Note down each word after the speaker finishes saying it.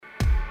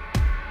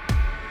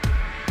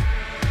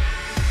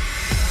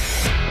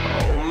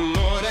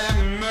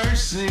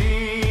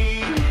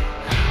mercy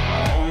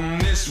on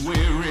this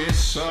weary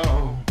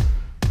soul.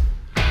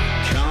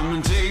 Come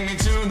and take me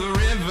to the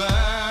river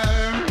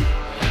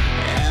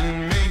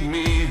and make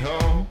me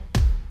whole.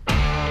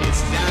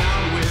 It's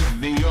down with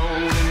the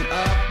old and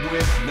up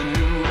with the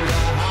new.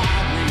 The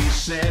hard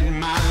reset,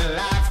 my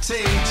life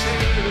take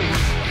two.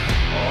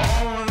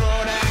 Oh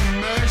Lord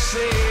have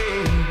mercy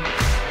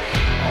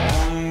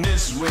on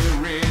this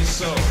weary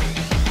soul.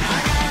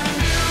 I got a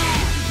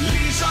new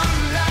lease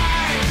on life.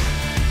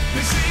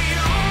 They say you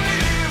only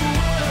live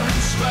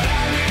once, but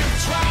I live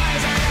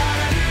twice. I got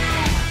a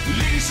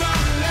new lease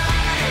on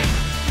life.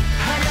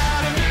 I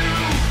got a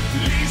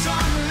new lease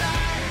on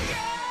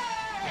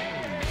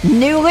life.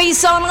 New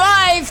Lease on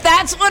Life,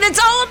 that's what it's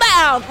all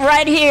about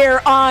right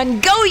here on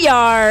Go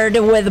Yard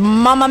with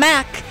Mama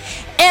Mac.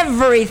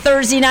 Every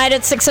Thursday night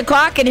at 6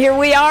 o'clock, and here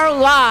we are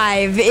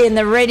live in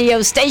the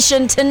radio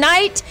station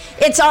tonight.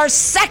 It's our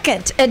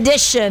second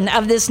edition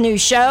of this new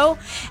show,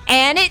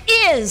 and it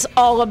is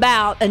all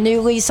about a new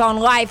lease on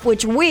life,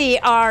 which we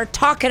are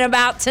talking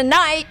about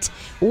tonight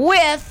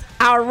with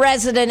our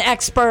resident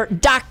expert,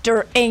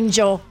 Dr.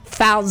 Angel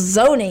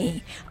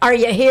Falzoni. Are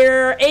you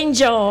here,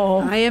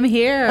 Angel? I am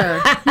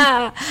here.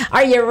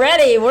 Are you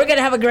ready? We're going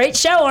to have a great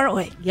show, aren't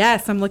we?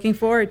 Yes, I'm looking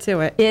forward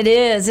to it. It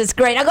is. It's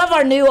great. I love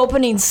our new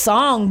opening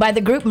song by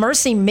the group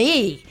Mercy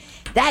Me.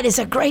 That is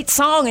a great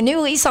song, a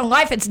new lease on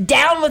life. It's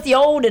down with the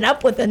old and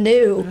up with the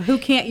new. Who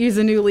can't use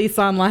a new lease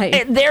on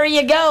life? There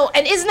you go.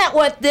 And isn't that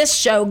what this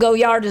show, Go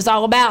Yard, is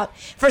all about?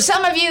 For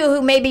some of you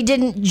who maybe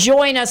didn't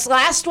join us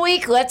last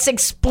week, let's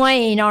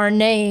explain our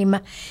name.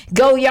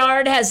 Go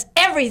Yard has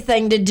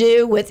everything to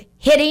do with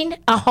hitting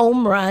a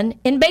home run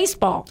in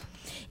baseball.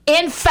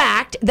 In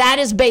fact, that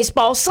is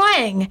baseball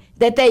slang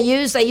that they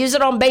use. They use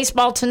it on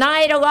Baseball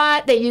Tonight a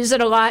lot. They use it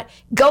a lot.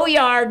 Go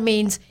Yard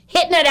means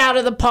hitting it out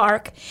of the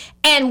park.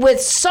 And with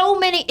so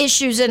many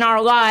issues in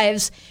our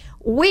lives,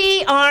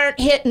 we aren't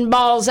hitting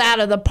balls out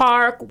of the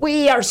park.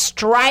 We are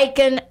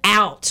striking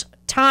out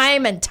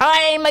time and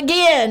time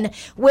again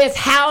with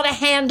how to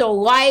handle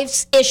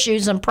life's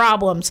issues and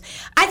problems.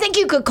 I think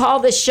you could call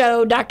this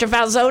show, Dr.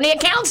 Falzoni, a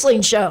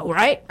counseling show,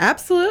 right?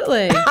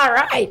 Absolutely. All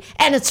right.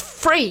 And it's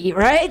free,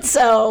 right?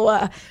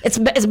 So it's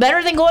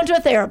better than going to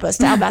a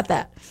therapist. How about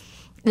that?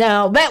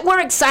 No, but we're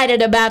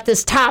excited about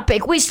this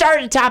topic. We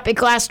started a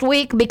topic last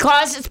week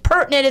because it's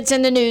pertinent. It's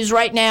in the news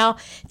right now.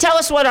 Tell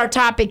us what our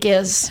topic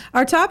is.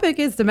 Our topic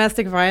is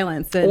domestic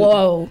violence. And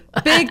whoa.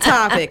 Big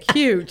topic.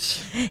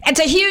 Huge. It's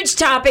a huge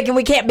topic, and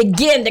we can't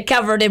begin to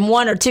cover it in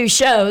one or two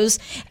shows.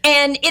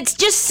 And it's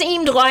just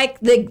seemed like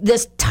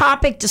this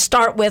topic to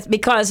start with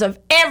because of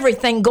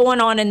everything going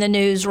on in the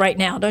news right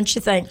now, don't you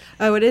think?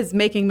 Oh, it is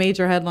making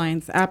major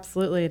headlines.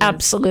 Absolutely. It is.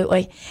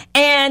 Absolutely.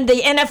 And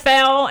the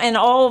NFL and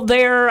all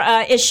their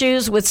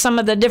issues with some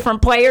of the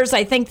different players.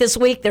 I think this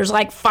week there's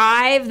like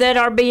 5 that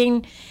are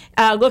being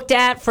looked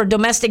at for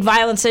domestic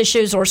violence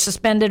issues or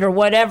suspended or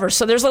whatever.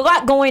 So there's a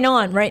lot going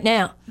on right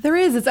now. There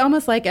is. It's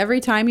almost like every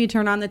time you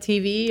turn on the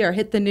TV or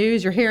hit the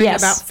news, you're hearing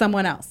about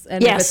someone else.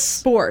 And if it's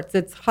sports,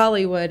 it's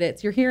Hollywood,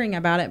 you're hearing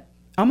about it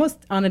almost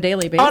on a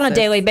daily basis. On a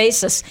daily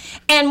basis.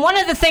 And one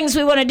of the things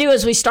we want to do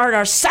as we start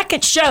our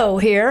second show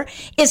here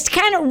is to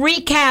kind of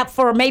recap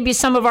for maybe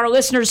some of our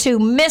listeners who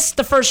missed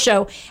the first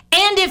show.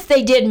 And if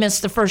they did miss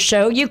the first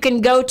show, you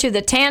can go to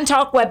the Tan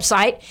Talk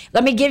website.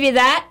 Let me give you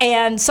that.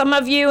 And some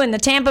of you in the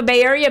Tampa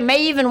Bay area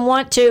may even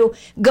want to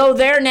go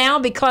there now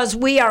because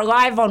we are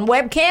live on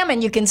webcam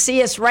and you can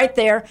see us right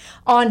there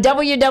on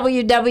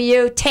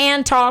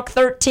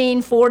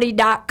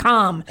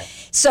www.tantalk1340.com.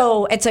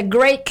 So it's a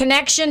great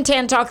connection,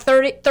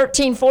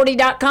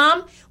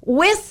 tantalk1340.com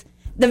with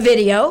the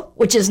video,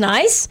 which is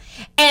nice.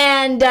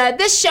 And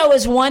this show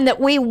is one that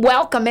we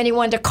welcome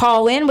anyone to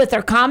call in with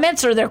their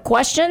comments or their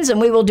questions, and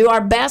we will do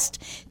our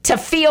best to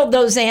field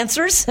those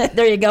answers.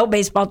 There you go,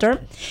 baseball term.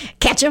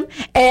 Catch them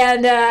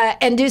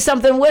and do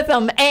something with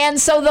them. And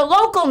so the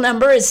local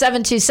number is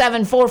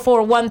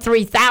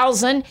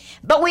 727-441-3000,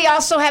 but we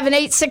also have an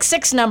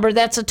 866 number.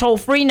 That's a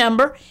toll-free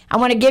number. I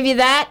want to give you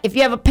that. If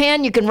you have a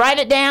pen, you can write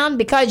it down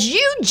because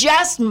you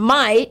just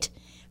might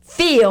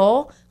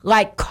feel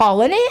like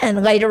calling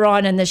in later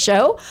on in the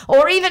show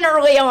or even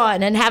early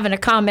on and having a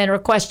comment or a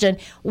question.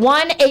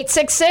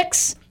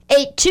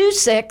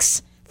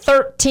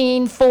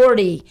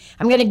 1-866-826-1340.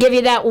 I'm going to give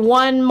you that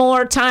one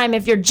more time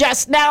if you're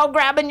just now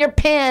grabbing your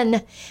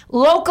pen.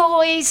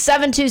 Locally,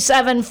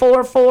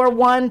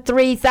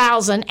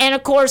 727-441-3000. And,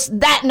 of course,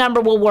 that number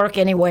will work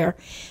anywhere.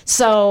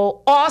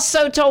 So,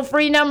 also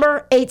toll-free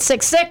number,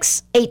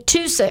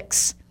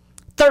 866-826-1340.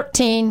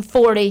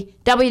 1340,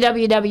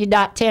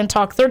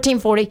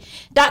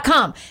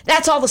 www.tantalk1340.com.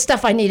 That's all the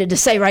stuff I needed to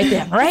say right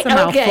then, right?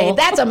 Okay,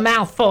 that's a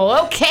mouthful.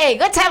 Okay,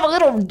 let's have a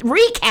little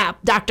recap,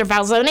 Dr.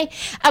 Falzoni,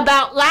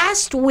 about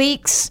last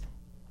week's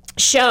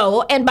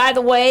show. And by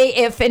the way,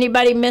 if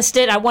anybody missed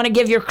it, I want to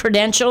give your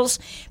credentials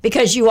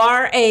because you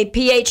are a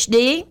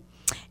PhD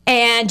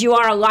and you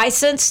are a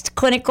licensed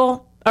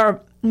clinical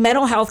or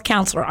mental health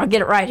counselor. I'll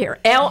get it right here.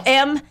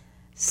 LMC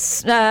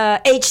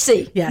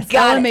HC. Yes,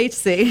 Got it.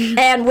 LMHC.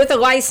 And with a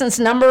license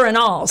number and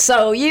all.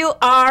 So you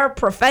are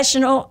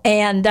professional,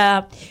 and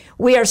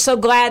we are so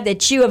glad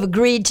that you have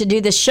agreed to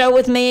do this show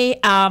with me.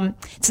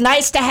 It's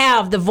nice to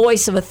have the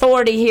voice of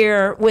authority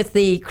here with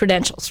the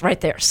credentials right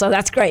there. So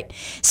that's great.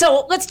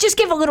 So let's just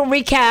give a little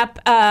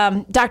recap,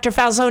 Dr.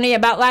 Falzoni,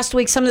 about last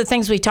week, some of the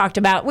things we talked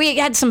about. We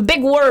had some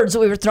big words that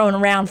we were throwing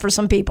around for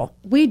some people.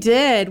 We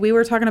did. We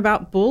were talking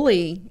about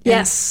bully.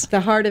 Yes.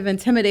 The heart of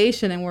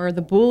intimidation, and where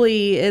the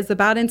bully is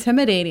about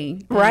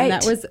intimidating. Right. And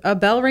that was a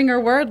bell ringer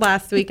word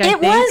last week, I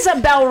think. It was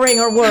a bell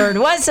ringer word,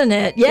 wasn't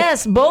it?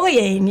 Yes,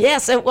 bullying.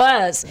 Yes, it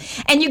was.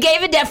 And you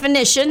gave a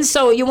definition,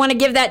 so you want to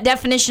give that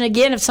definition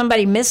again if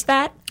somebody missed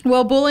that?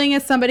 Well, bullying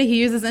is somebody who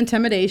uses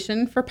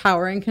intimidation for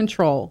power and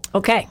control.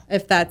 Okay.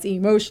 If that's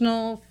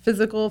emotional,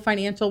 physical,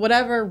 financial,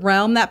 whatever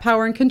realm that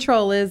power and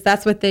control is,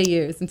 that's what they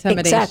use,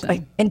 intimidation.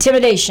 Exactly.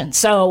 Intimidation.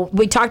 So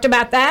we talked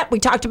about that. We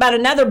talked about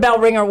another bell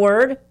ringer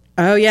word.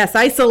 Oh, yes,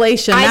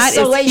 isolation.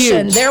 Isolation. That is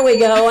huge. There we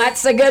go.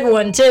 That's a good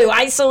one, too.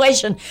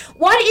 Isolation.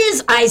 What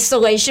is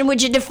isolation?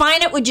 Would you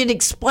define it? Would you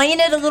explain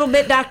it a little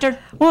bit, Doctor?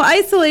 Well,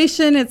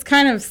 isolation, it's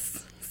kind of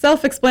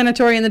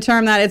self-explanatory in the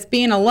term that it's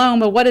being alone,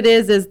 but what it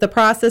is the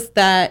process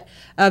that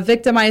a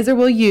victimizer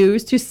will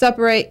use to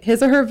separate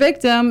his or her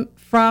victim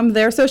from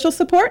their social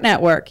support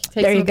network.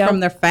 He takes them from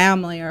their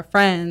family or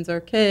friends or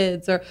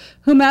kids or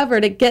whomever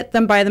to get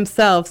them by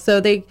themselves.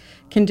 So they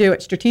can do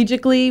it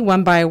strategically,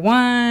 one by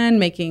one,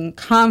 making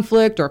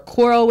conflict or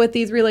quarrel with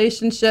these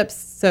relationships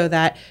so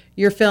that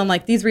you're feeling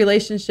like these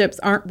relationships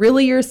aren't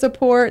really your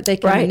support. They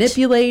can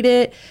manipulate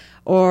it.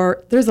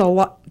 Or there's a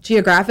lot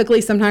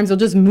geographically, sometimes they'll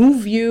just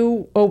move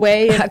you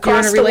away if you're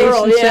in a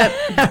relationship.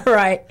 Yeah.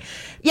 Right.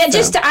 Yeah, so.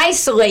 Just to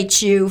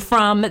isolate you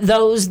from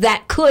those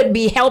that could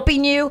be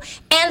helping you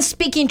and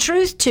speaking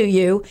truth to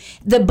you.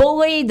 The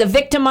bully, the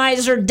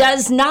victimizer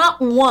does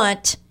not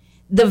want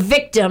the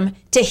victim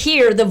to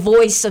hear the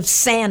voice of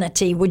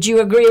sanity. Would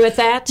you agree with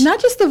that? Not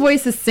just the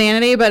voice of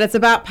sanity, but it's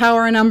about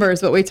power and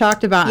numbers, what we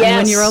talked about. Yes. And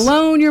when you're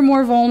alone, you're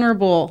more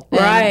vulnerable.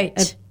 Right.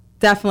 It's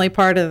definitely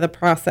part of the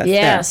process.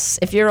 Yes.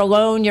 If you're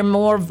alone, you're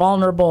more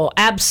vulnerable.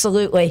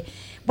 Absolutely.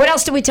 What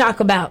else did we talk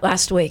about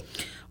last week?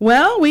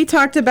 Well, we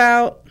talked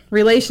about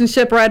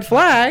relationship red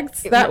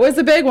flags. That was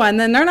a big one.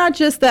 Then they're not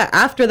just the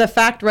after the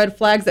fact red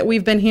flags that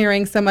we've been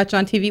hearing so much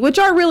on TV, which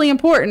are really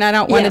important. I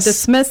don't want to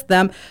dismiss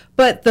them,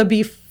 but the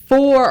before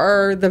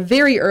or the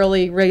very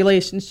early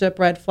relationship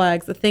red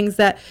flags, the things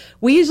that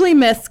we usually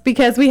miss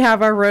because we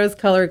have our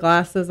rose-colored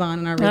glasses on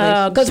in our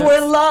relationships. Because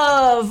we're in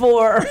love,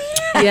 or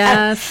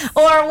yes,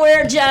 or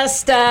we're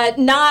just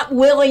not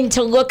willing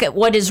to look at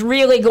what is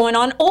really going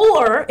on,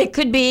 or it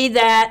could be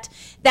that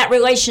that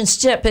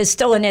relationship is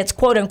still in its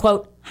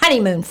quote-unquote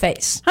honeymoon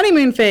phase.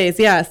 Honeymoon phase,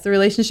 yes. The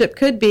relationship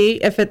could be,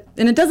 and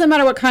it doesn't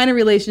matter what kind of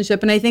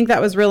relationship, and I think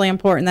that was really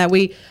important that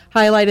we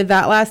highlighted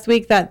that last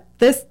week, that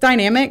this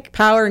dynamic,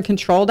 power and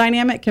control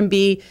dynamic, can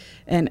be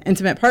in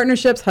intimate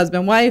partnerships,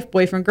 husband, wife,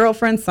 boyfriend,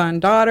 girlfriend, son,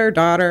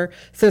 daughter,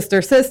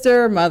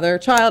 sister, mother,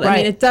 child. I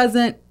mean, it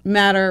doesn't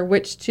matter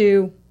which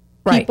two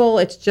people,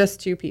 it's just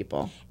two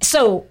people.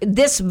 So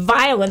this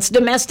violence,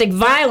 domestic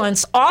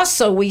violence,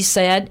 also, we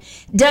said,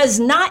 does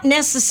not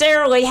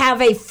necessarily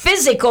have a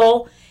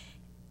physical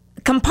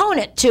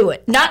component to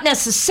it. Not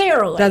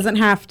necessarily. Doesn't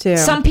have to.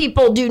 Some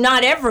people do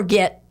not ever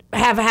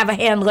have a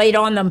hand laid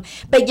on them,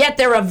 but yet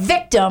they're a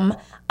victim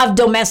of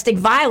domestic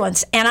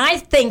violence. And I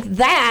think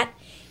that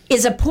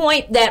is a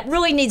point that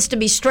really needs to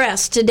be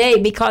stressed today,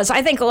 because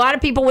I think a lot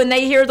of people, when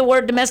they hear the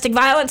word domestic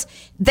violence,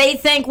 they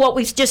think what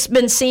we've just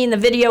been seeing, the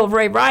video of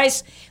Ray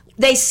Rice,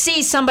 they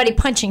see somebody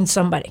punching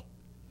somebody.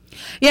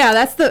 Yeah,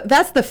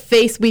 that's the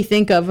face we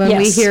think of when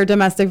we hear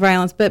domestic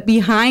violence. But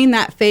behind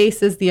that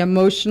face is the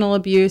emotional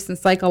abuse and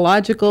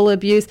psychological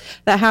abuse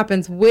that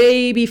happens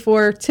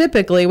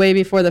typically way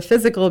before the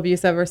physical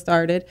abuse ever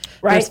started.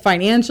 Right. There's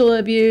financial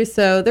abuse.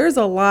 So there's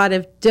a lot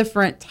of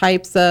different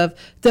types of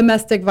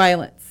domestic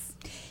violence.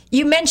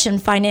 You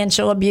mentioned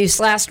financial abuse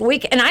last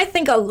week, and I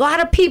think a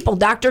lot of people,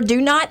 Doctor,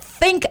 do not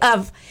think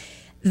of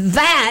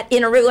that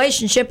in a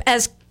relationship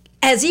as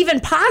even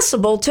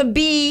possible to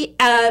be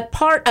a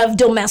part of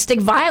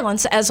domestic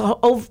violence as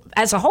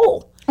a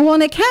whole. Well,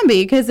 and it can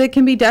be, because it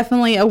can be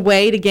definitely a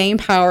way to gain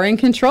power and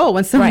control.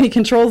 When somebody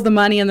controls the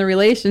money in the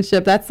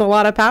relationship, that's a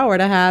lot of power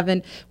to have.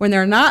 And when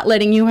they're not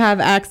letting you have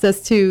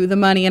access to the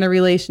money in a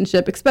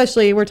relationship,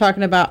 especially we're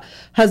talking about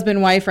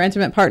husband-wife or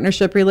intimate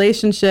partnership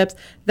relationships,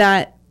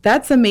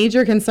 that's a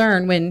major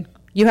concern when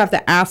you have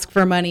to ask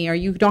for money, or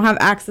you don't have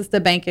access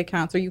to bank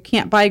accounts, or you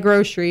can't buy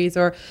groceries,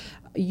 or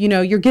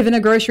you're given a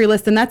grocery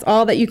list and that's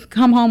all that you can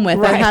come home with.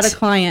 I had a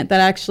client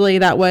that actually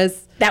that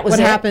was what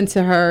happened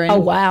to her. And, oh,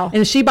 wow.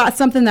 And she bought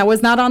something that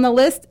was not on the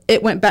list.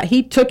 It went back.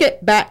 He took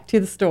it back to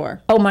the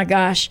store. Oh, my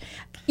gosh.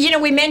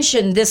 We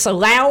mentioned this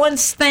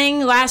allowance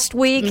thing last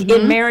week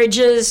in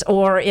marriages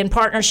or in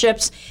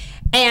partnerships.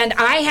 And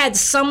I had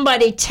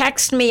somebody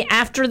text me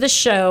after the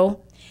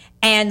show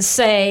and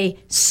say,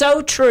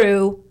 so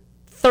true,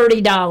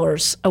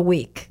 $30 a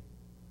week.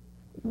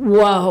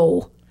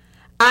 Whoa.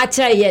 I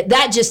tell you,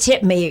 that just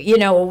hit me,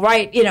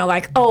 right,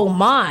 like, oh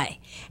my.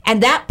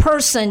 And that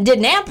person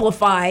didn't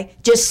amplify,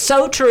 just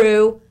so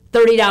true,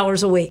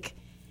 $30 a week.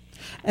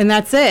 And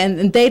that's it.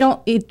 And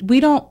we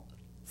don't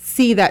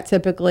see that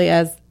typically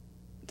as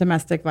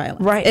domestic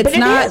violence. Right. It's but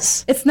not, it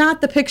is. It's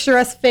not the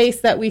picturesque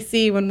face that we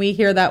see when we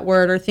hear that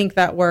word or think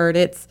that word.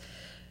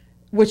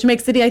 Which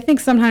makes it, I think,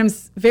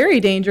 sometimes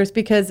very dangerous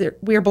because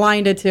we're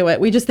blinded to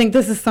it. We just think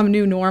this is some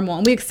new normal,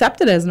 and we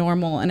accept it as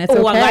normal, and it's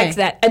okay. Oh, I like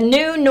that. A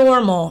new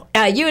normal.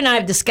 You and I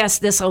have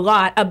discussed this a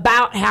lot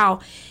about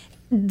how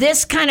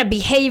this kind of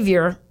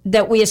behavior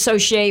that we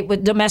associate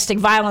with domestic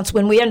violence,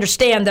 when we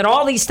understand that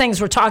all these things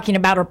we're talking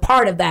about are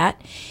part of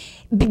that,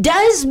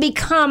 does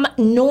become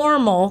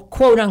normal,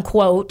 quote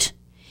unquote,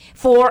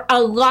 for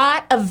a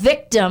lot of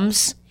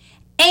victims.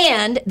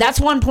 And that's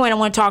one point I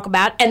want to talk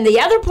about. And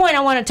the other point I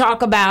want to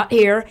talk about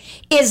here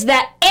is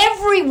that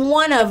every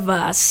one of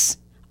us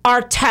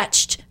are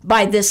touched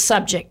by this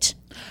subject.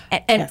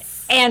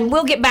 And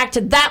we'll get back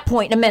to that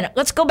point in a minute.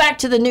 Let's go back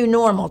to the new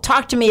normal.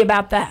 Talk to me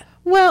about that.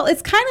 Well,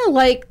 it's kind of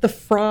like the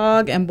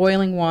frog and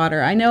boiling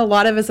water. I know a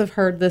lot of us have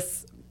heard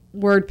this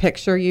word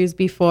picture used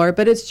before,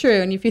 but it's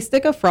true. And if you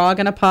stick a frog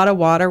in a pot of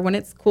water when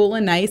it's cool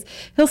and nice,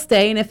 he'll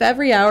stay. And if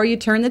every hour you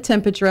turn the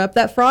temperature up,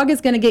 that frog is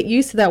going to get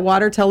used to that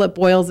water till it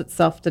boils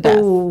itself to death.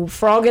 Ooh,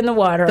 frog in the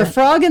water. The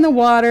frog in the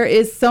water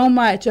is so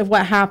much of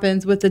what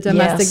happens with the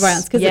domestic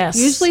violence, because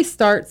it usually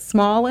starts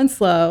small and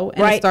slow,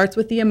 and it starts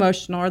with the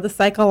emotional or the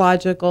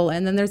psychological,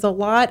 and then there's a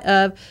lot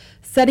of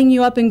setting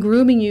you up and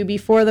grooming you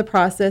before the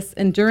process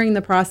and during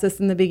the process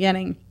in the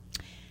beginning,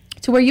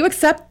 to where you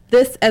accept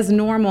this as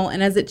normal,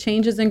 and as it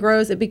changes and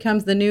grows, it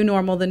becomes the new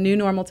normal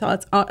till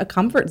it's a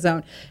comfort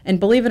zone. And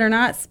believe it or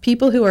not,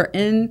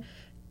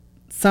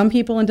 some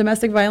people in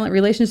domestic violent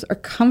relationships are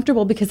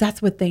comfortable because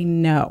that's what they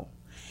know.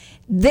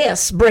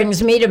 This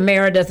brings me to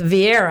Meredith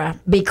Vieira,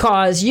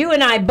 because you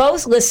and I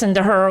both listened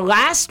to her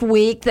last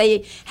week.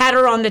 They had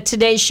her on the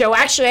Today Show.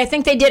 Actually, I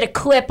think they did a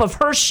clip of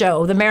her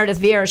show, the Meredith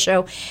Vieira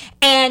Show.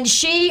 And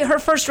her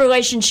first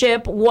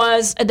relationship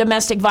was a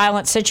domestic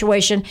violence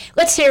situation.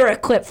 Let's hear a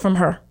clip from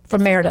her,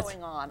 from Meredith. What's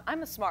going on?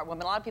 I'm a smart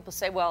woman. A lot of people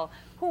say, well,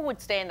 who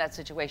would stay in that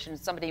situation?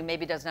 Somebody who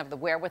maybe doesn't have the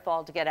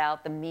wherewithal to get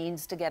out, the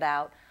means to get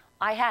out.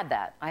 I had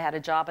that. I had a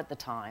job at the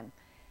time.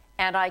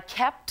 And I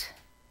kept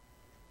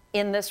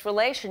in this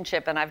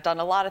relationship, and I've done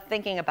a lot of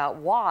thinking about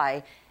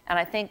why, and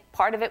I think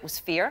part of it was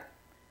fear.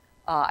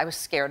 I was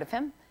scared of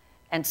him,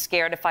 and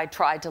scared if I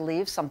tried to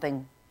leave,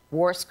 something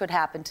worse could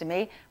happen to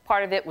me.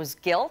 Part of it was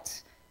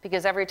guilt,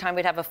 because every time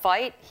we'd have a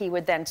fight, he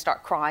would then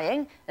start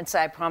crying and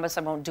say, I promise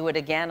I won't do it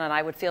again, and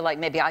I would feel like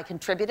maybe I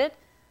contributed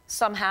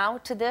somehow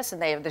to this,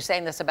 and they're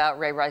saying this about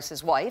Ray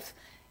Rice's wife,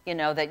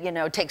 that,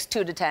 it takes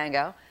two to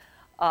tango.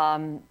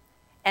 And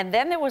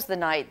then there was the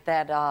night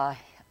that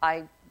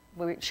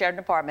we shared an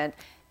apartment,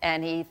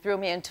 and he threw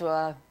me into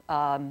a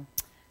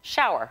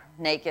shower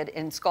naked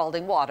in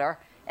scalding water.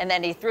 And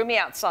then he threw me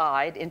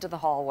outside into the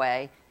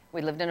hallway.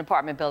 We lived in an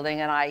apartment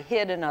building, and I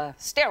hid in a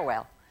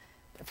stairwell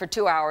for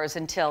 2 hours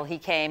until he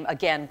came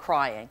again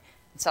crying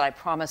and said, I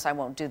promise I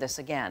won't do this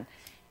again.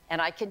 And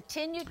I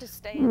continued to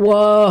stay.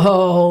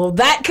 Whoa,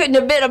 that couldn't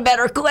have been a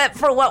better clip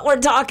for what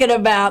we're talking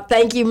about.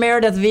 Thank you,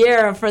 Meredith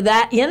Vieira, for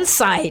that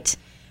insight.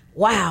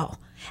 Wow.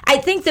 I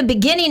think the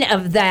beginning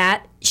of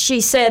that, she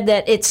said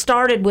that it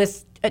started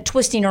with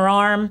twisting her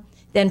arm,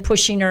 then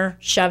pushing her,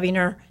 shoving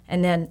her,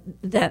 and then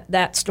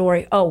that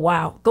story. Oh,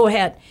 wow. Go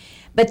ahead.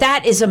 But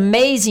that is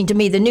amazing to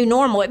me, the new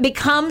normal. It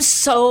becomes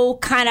so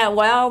kind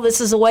of,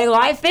 this is the way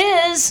life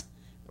is,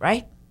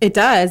 right? It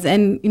does.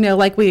 And,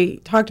 like we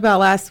talked about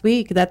last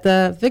week, that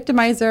the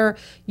victimizer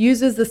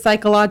uses the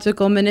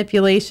psychological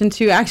manipulation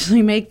to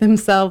actually make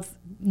themselves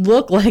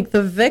look like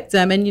the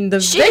victim, and the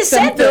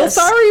victim feels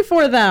sorry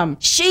for them.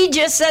 She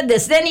just said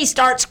this. Then he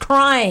starts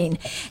crying.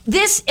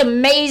 This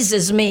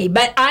amazes me,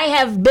 but I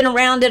have been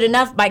around it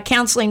enough by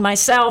counseling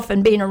myself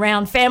and being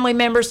around family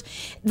members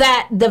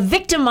that the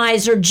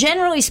victimizer,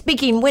 generally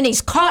speaking, when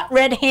he's caught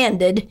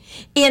red-handed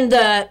in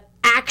the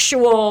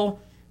actual,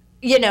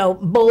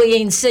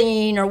 bullying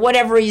scene or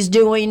whatever he's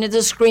doing,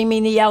 the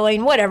screaming, the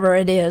yelling, whatever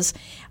it is,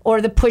 or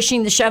the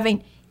pushing, the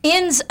shoving,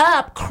 ends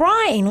up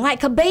crying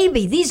like a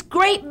baby. These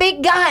great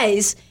big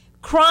guys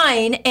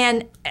crying,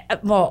 and,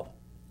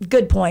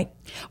 good point.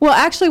 Well,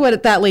 actually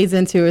what that leads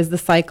into is the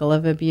cycle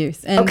of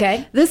abuse. And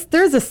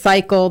there's a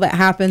cycle that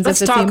happens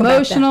if it's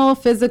emotional,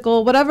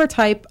 physical, whatever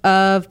type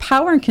of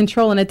power and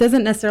control, and it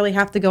doesn't necessarily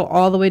have to go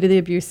all the way to the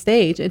abuse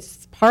stage.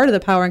 It's part of the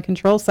power and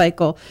control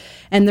cycle.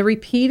 And the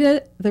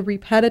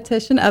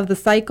repetition of the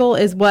cycle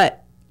is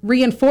what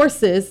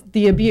reinforces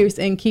the abuse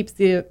and keeps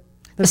the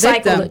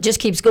cycle that just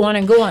keeps going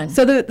and going.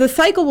 So the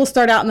cycle will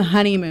start out in the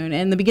honeymoon.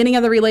 In the beginning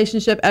of the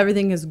relationship,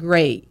 everything is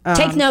great.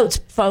 Take notes,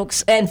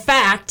 folks. In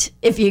fact,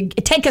 if you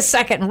take a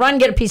second,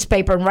 get a piece of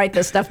paper and write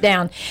this stuff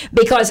down,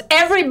 because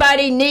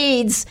everybody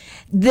needs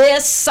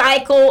this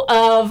cycle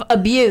of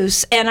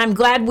abuse. And I'm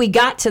glad we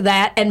got to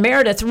that. And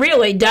Meredith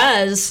really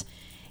does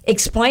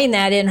explain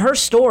that in her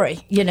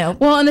story,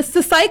 Well, and it's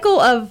the cycle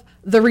of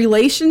the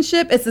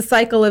relationship, it's a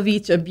cycle of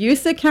each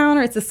abuse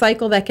encounter. It's a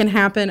cycle that can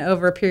happen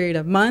over a period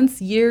of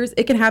months, years.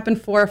 It can happen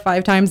 4 or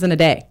 5 times in a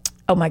day.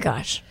 Oh my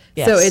gosh.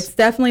 Yes. So it's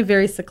definitely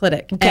very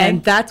cyclic. Okay.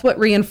 And that's what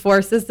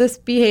reinforces this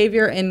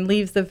behavior and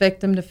leaves the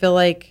victim to feel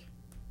like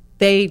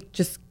they're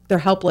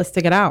helpless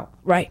to get out.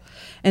 Right.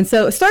 And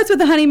so it starts with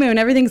the honeymoon.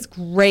 Everything's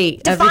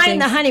great. Define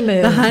the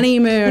honeymoon. The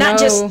honeymoon. Not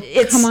just,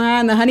 it's... Come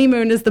on, the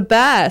honeymoon is the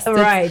best.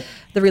 Right.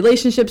 The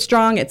relationship's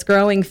strong. It's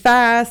growing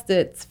fast.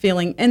 It's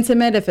feeling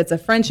intimate. If it's a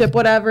friendship,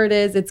 whatever it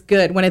is, it's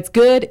good. When it's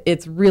good,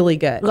 it's really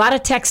good. A lot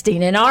of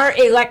texting. In our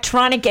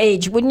electronic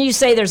age, wouldn't you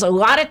say there's a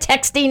lot of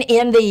texting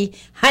in the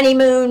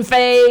honeymoon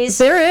phase?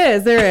 There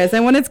is.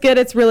 And when it's good,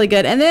 it's really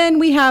good. And then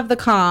we have the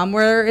calm,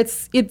 where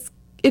it's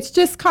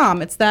just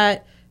calm. It's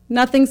that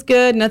nothing's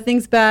good,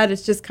 nothing's bad.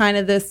 It's just kind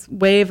of this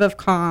wave of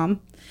calm.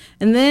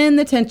 And then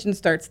the tension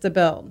starts to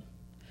build.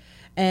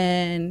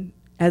 And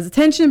as the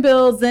tension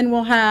builds, then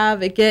we'll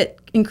have it get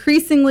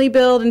increasingly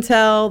build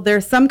until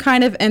there's some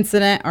kind of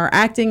incident or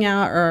acting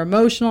out or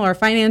emotional or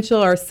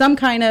financial or some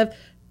kind of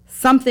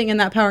something in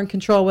that power and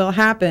control will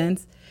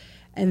happens.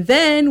 And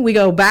then we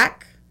go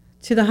back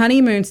to the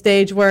honeymoon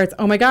stage where it's,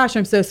 oh my gosh,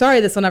 I'm so sorry,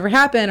 this will never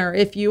happen, or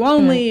if you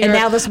only, and or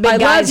now this big I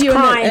guy's love you,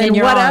 crying and in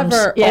your whatever,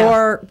 arms. Yeah.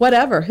 or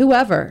whatever,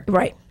 whoever.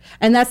 Right.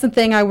 And that's the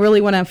thing I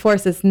really want to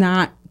enforce. It's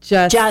not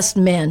just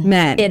men.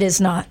 Men. It is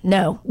not.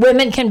 No.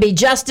 Women can be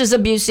just as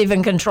abusive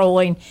and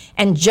controlling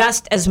and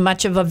just as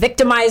much of a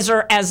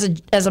victimizer as a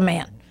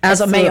man,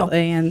 as a male.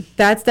 Absolutely. And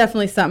that's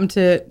definitely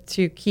something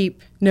to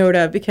keep note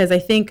of, because I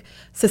think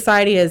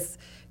society has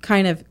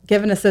kind of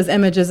given us those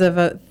images of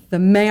the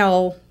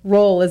male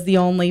role as the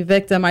only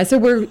victimizer.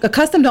 We're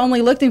accustomed to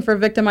only looking for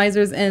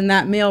victimizers in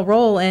that male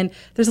role, and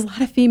there's a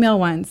lot of female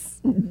ones.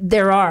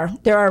 There are.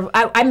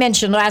 I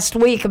mentioned last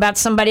week about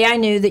somebody I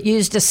knew that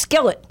used a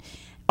skillet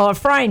or a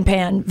frying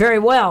pan very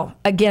well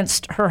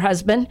against her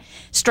husband,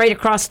 straight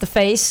across the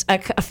face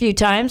a few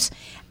times.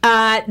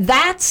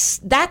 That's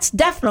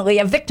definitely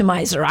a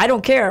victimizer. I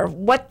don't care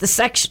what the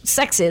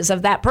sex is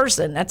of that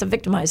person. That's a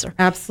victimizer.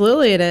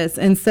 Absolutely it is.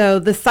 And so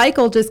the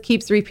cycle just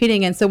keeps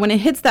repeating. And so when it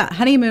hits that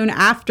honeymoon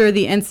after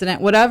the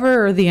incident,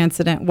 whatever the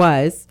incident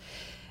was,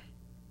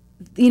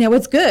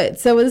 it's good.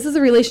 So this is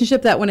a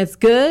relationship that when it's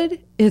good,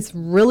 it's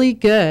really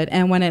good.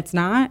 And when it's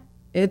not,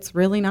 it's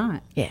really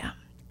not. Yeah.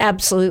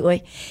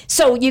 Absolutely.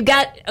 So you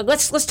got,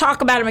 let's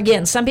talk about them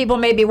again. Some people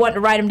may be wanting to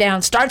write them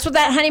down. Starts with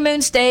that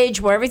honeymoon stage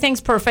where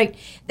everything's perfect.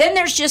 Then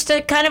there's just a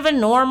kind of a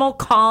normal,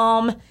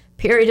 calm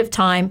period of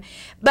time.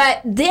 But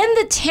then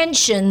the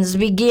tensions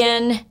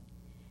begin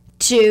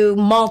to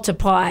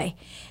multiply.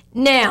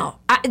 Now,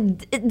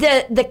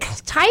 the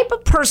type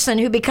of person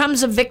who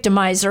becomes a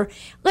victimizer,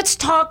 let's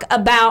talk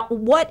about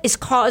what is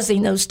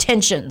causing those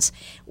tensions.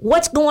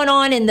 What's going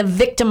on in the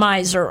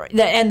victimizer?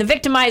 And the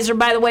victimizer,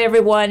 by the way,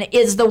 everyone,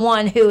 is the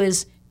one who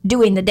is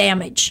doing the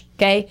damage,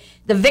 okay?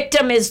 The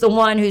victim is the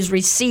one who's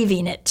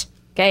receiving it,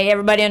 okay?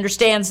 Everybody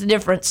understands the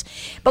difference.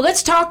 But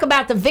let's talk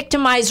about the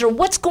victimizer.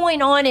 What's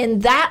going on in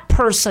that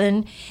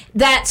person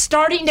that's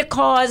starting to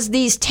cause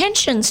these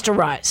tensions to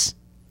rise?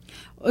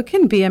 It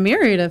can be a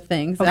myriad of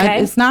things. Okay.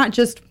 It's not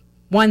just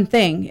one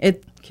thing.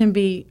 It can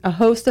be a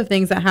host of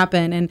things that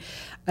happen, and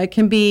it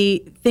can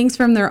be things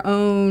from their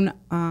own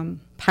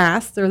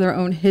past or their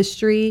own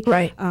history.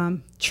 Right.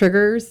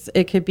 Triggers.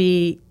 It could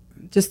be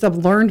just a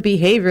learned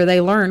behavior they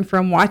learn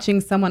from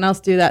watching someone else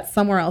do that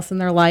somewhere else in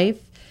their life.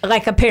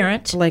 Like a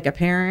parent. Like a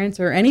parent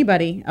or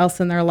anybody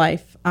else in their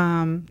life.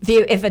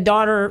 If a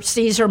daughter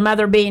sees her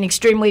mother being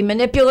extremely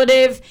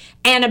manipulative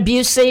and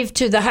abusive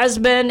to the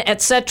husband,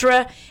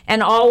 etc.,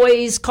 and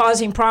always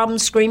causing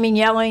problems, screaming,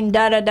 yelling,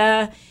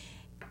 da-da-da,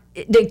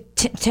 the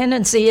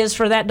tendency is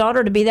for that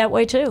daughter to be that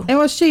way too. And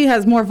well, she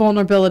has more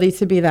vulnerability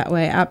to be that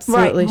way.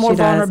 Absolutely, right, more she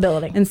does.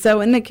 vulnerability.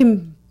 And it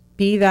can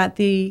be that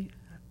the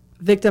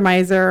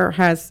victimizer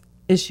has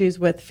issues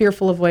with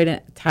fearful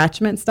avoidant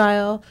attachment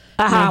style.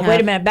 Wait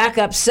a minute, back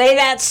up. Say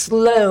that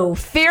slow.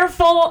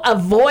 Fearful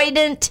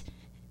avoidant.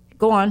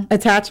 Go on.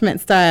 Attachment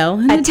style.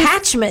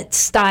 Attachment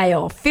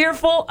style.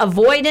 Fearful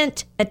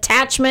avoidant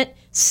attachment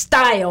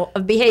style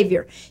of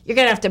behavior. You're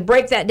going to have to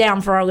break that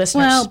down for our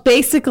listeners. Well,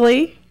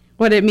 basically,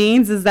 what it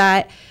means is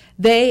that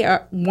they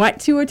want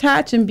to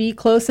attach and be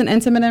close and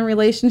intimate in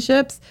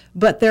relationships,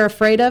 but they're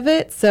afraid of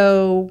it.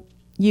 So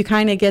you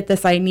kind of get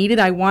this, I need it,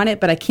 I want it,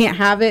 but I can't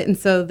have it. And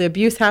so the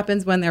abuse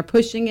happens when they're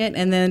pushing it.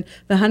 And then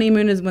the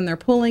honeymoon is when they're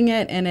pulling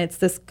it. And it's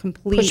this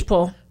complete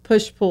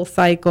push-pull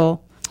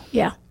cycle.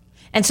 Yeah.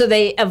 And so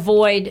they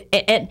avoid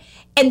it.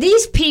 And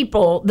these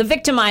people, the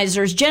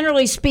victimizers,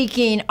 generally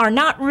speaking, are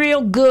not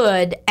real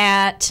good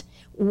at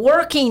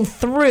working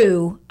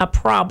through a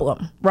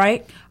problem,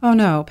 right? Oh,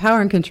 no.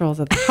 Power and control is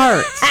at the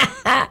heart.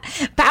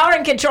 Power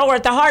and control are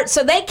at the heart.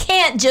 So they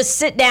can't just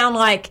sit down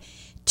like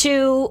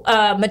two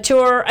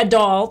mature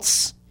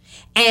adults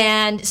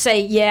and say,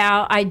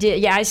 yeah, I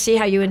did. Yeah, I see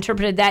how you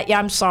interpreted that. Yeah,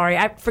 I'm sorry.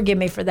 Forgive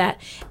me for that.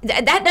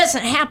 That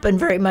doesn't happen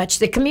very much.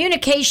 The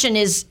communication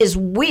is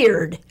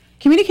weird.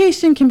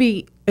 Communication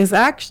is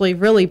actually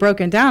really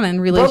broken down in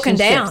relationships. Broken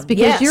down,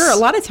 because yes. a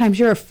lot of times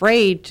you're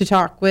afraid to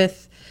talk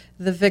with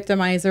the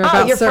victimizer Oh,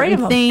 about you're afraid of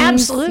certain them. things.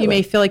 Absolutely. You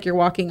may feel like you're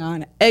walking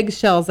on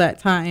eggshells at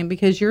time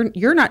because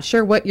you're not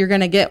sure what you're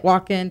going to get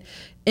walking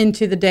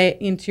into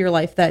your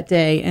life that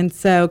day. And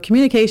so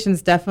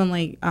communications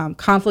definitely,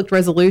 conflict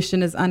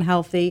resolution is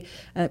unhealthy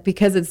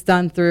because it's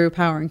done through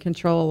power and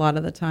control a lot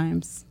of the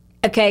times.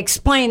 Okay,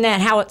 explain that,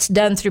 how it's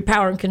done through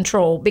power and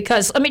control.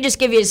 Because let me just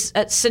give you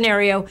a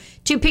scenario.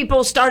 Two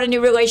people start a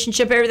new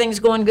relationship, everything's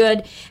going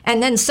good,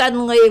 and then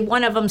suddenly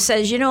one of them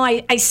says,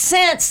 I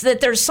sense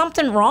that there's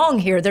something wrong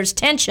here. There's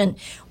tension.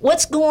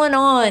 What's going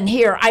on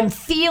here? I'm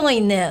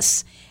feeling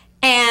this.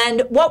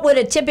 And what would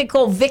a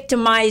typical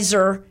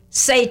victimizer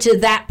say to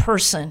that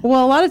person?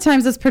 Well, a lot of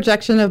times it's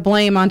projection of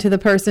blame onto the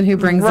person who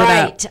brings it up.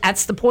 Right.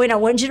 That's the point I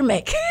wanted you to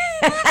make.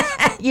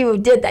 You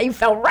did that. You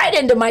fell right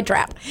into my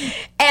trap.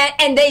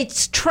 And they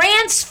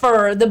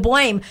transfer the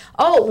blame.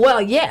 Oh, well,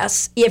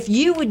 yes, if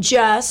you would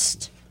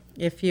just,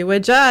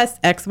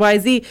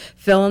 XYZ,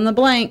 fill in the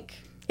blank.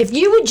 if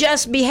you would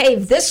just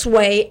behave this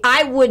way,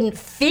 I wouldn't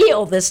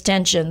feel this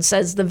tension,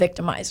 says the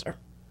victimizer.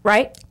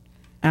 Right?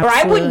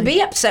 Absolutely. Or I wouldn't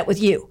be upset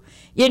with you.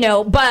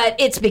 But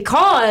it's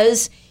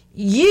because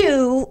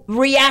you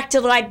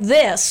reacted like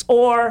this,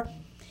 or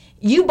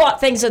you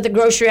bought things at the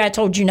grocery I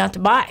told you not to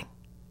buy,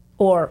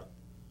 or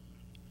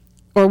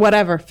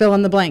whatever, fill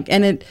in the blank.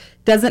 And it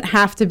doesn't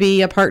have to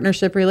be a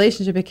partnership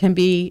relationship. It can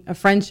be a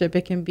friendship.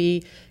 It can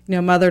be,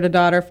 mother to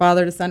daughter,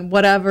 father to son,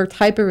 whatever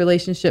type of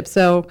relationship.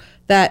 So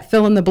that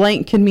fill in the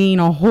blank can mean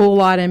a whole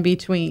lot in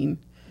between.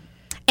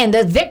 And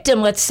the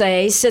victim, let's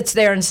say, sits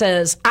there and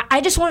says,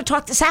 I just want to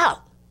talk this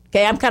out.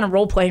 Okay, I'm kind of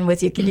role playing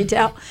with you. Can you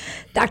tell,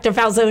 Dr.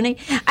 Falzoni?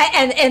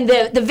 And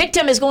the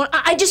victim is going,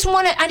 I just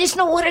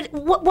know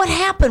what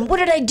happened. What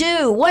did I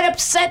do? What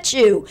upset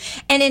you?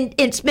 And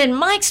it's been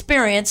my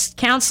experience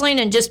counseling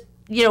and just,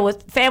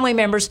 with family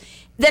members,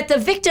 that the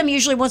victim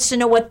usually wants to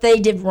know what they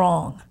did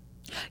wrong.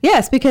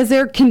 Yes, because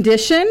they're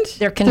conditioned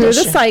through the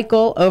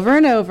cycle over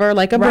and over,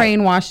 like a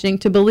brainwashing,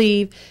 to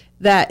believe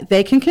that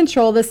they can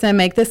control this and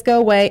make this go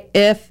away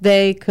if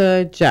they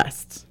could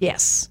just.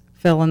 Yes.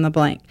 Fill in the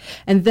blank.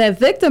 And the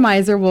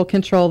victimizer will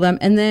control them.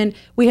 And then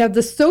we have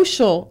the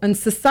social and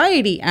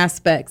society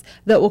aspects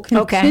that will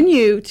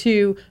continue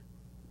to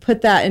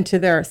put that into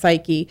their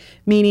psyche,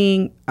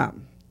 meaning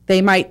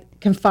they might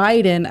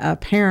confide in a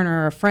parent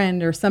or a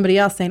friend or somebody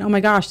else saying, oh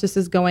my gosh, this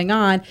is going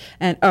on.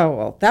 And, oh,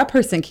 well, that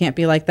person can't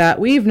be like that.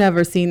 We've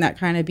never seen that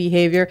kind of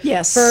behavior.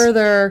 Yes.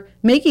 Further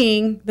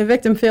making the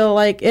victim feel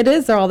like it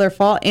is all their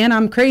fault and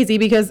I'm crazy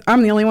because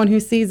I'm the only one who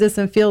sees this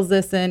and feels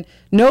this and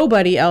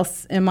nobody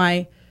else in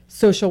my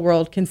social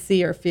world can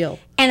see or feel.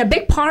 And a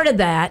big part of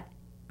that,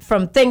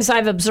 from things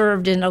I've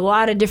observed in a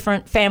lot of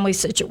different family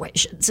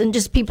situations and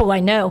just people I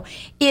know,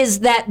 is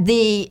that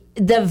the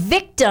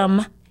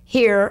victim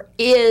here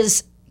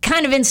is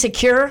kind of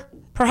insecure,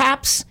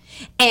 perhaps,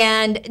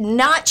 and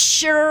not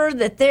sure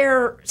that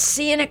they're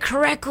seeing it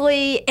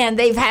correctly, and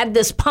they've had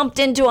this pumped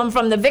into them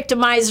from the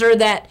victimizer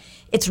that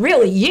it's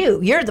really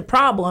you're the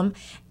problem.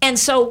 And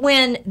so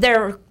when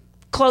they're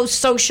close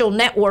social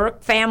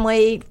network,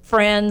 family,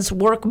 friends,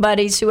 work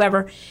buddies,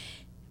 whoever,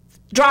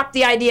 drop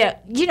the idea,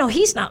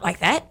 he's not like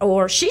that,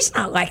 or she's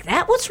not like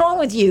that. What's wrong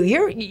with you?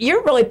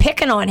 You're really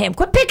picking on him.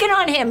 Quit picking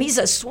on him. He's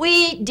a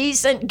sweet,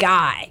 decent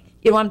guy.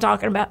 You know what I'm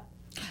talking about?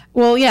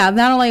 Well, yeah,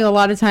 not only a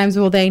lot of times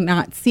will they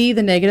not see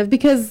the negative,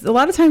 because a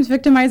lot of times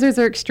victimizers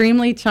are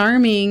extremely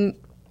charming,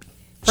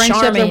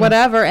 friendships or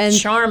whatever, and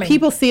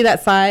people see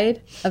that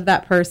side of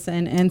that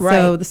person. And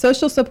so the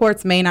social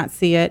supports may not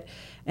see it.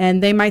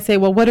 And they might say,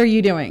 well, what are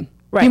you doing?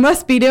 Right. You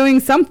must be doing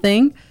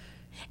something.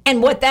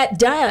 And what that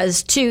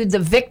does to the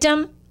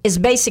victim is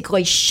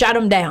basically shut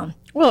them down.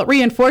 Well, it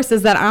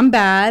reinforces that I'm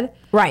bad.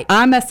 Right.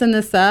 I'm messing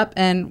this up.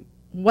 And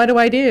what do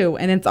I do?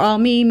 And it's all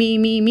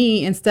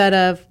me, instead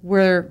of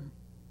where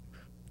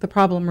the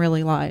problem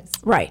really lies.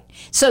 Right.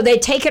 So they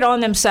take it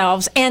on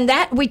themselves. And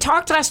that we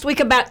talked last week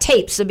about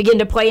tapes that begin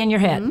to play in your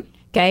head. Mm-hmm.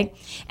 Okay.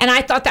 And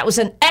I thought that was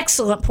an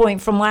excellent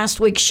point from last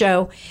week's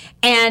show.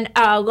 And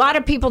a lot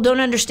of people don't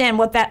understand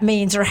what that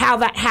means or how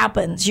that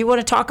happens. You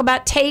want to talk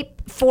about tape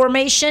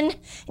formation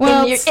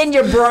in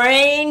your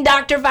brain,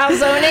 Dr.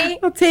 Falzoni?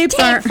 Well, tape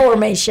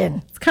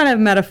formation. It's kind of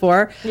a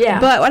metaphor. Yeah.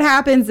 But what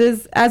happens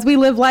is, as we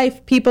live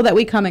life, people that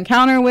we come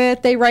encounter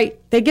with,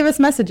 they give us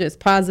messages,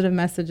 positive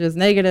messages,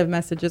 negative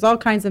messages, all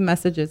kinds of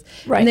messages.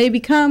 Right. And they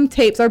become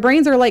tapes. Our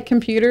brains are like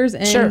computers,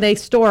 and they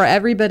store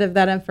every bit of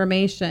that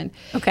information.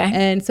 Okay.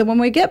 And so when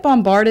we get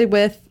bombarded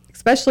with,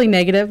 especially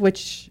negative,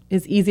 which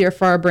is easier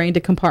for our brain to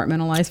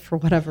compartmentalize for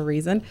whatever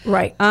reason.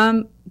 Right.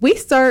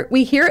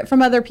 We hear it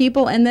from other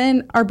people, and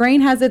then our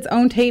brain has its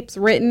own tapes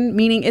written,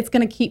 meaning it's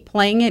going to keep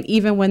playing it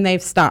even when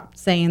they've stopped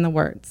saying the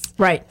words.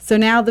 Right. So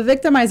now the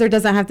victimizer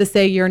doesn't have to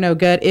say you're no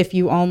good if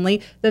you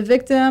only. The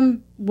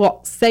victim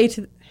will say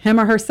to him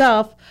or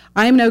herself,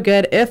 I am no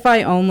good if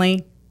I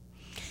only.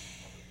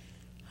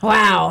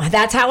 Wow,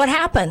 that's how it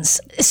happens.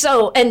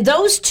 So, and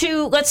those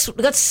two, let's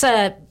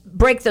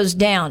break those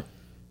down.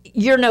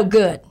 You're no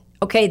good.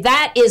 Okay,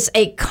 that is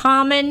a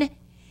common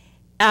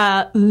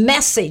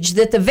message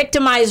that the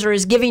victimizer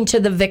is giving to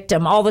the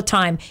victim all the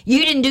time.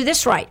 You didn't do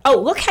this right. Oh,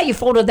 look how you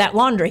folded that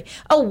laundry.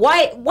 Oh,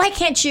 why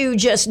can't you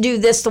just do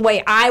this the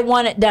way I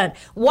want it done?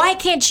 Why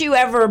can't you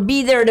ever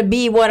be there to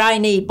be what I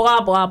need?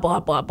 Blah, blah, blah,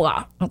 blah,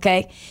 blah.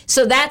 Okay?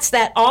 So that's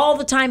that all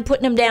the time,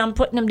 putting them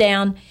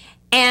down.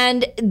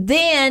 And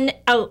then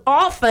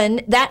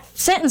often that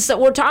sentence that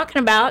we're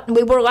talking about, and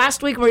we were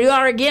last week, we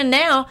are again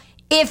now,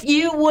 if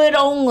you would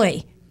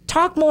only.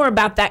 Talk more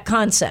about that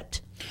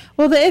concept.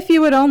 Well, the if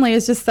you would only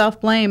is just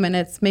self-blame, and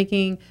it's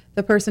making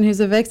the person who's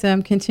a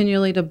victim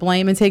continually to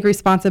blame and take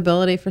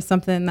responsibility for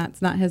something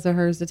that's not his or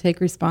hers to take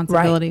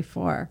responsibility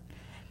for.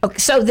 Okay,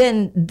 so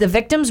then the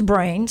victim's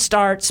brain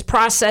starts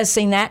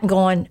processing that and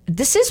going,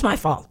 this is my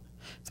fault.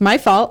 It's my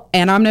fault,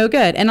 and I'm no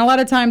good. And a lot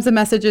of times the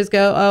messages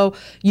go, oh,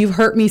 you've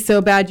hurt me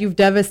so bad, you've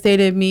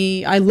devastated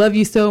me, I love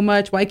you so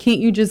much, why can't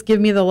you just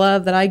give me the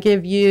love that I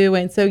give you?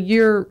 And so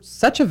you're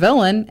such a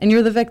villain, and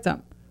you're the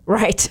victim.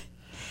 Right.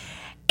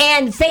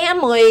 And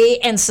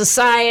family and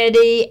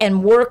society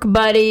and work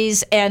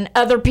buddies and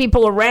other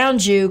people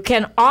around you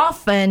can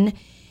often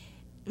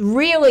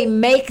really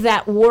make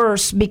that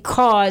worse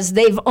because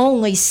they've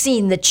only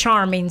seen the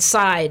charming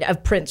side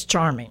of Prince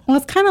Charming. Well,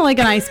 it's kind of like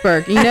an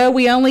iceberg.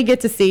 We only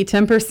get to see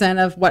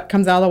 10% of what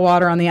comes out of the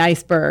water on the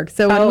iceberg.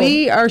 So when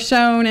we are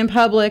shown in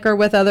public or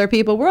with other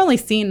people, we're only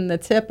seeing the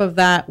tip of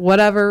that,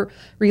 whatever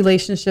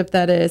relationship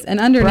that is. And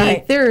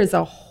underneath, there is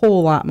a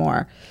whole lot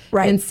more.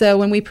 Right. And so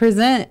when we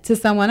present to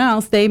someone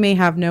else, they may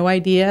have no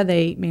idea,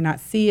 they may not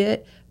see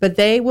it, but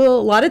they will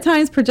a lot of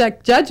times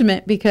project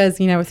judgment because,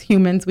 as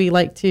humans, we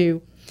like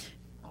to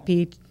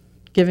be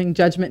giving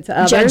judgment to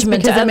others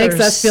because it makes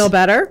us feel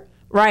better.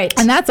 Right.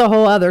 And that's a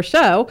whole other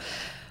show.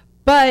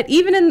 But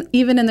even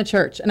in the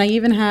church, and I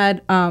even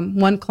had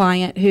one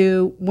client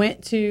who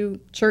went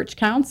to church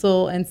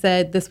council and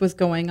said this was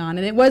going on,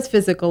 and it was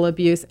physical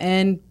abuse,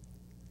 and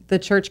the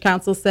church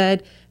council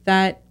said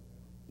that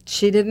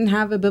she didn't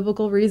have a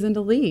biblical reason to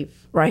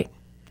leave. Right.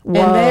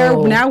 Whoa.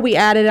 And now we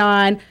added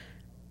on,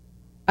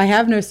 I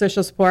have no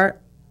social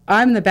support,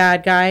 I'm the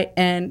bad guy,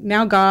 and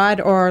now God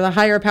or the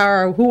higher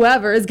power or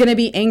whoever is going to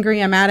be angry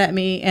and mad at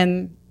me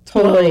and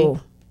totally.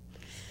 Whoa.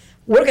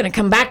 We're going to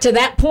come back to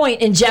that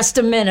point in just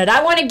a minute.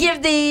 I want to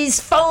give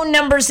these phone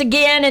numbers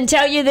again and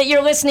tell you that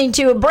you're listening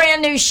to a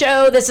brand new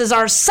show. This is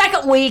our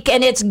second week,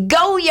 and it's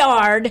Go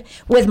Yard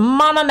with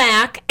Mama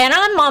Mac. And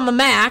I'm Mama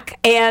Mac,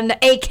 and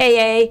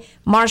a.k.a.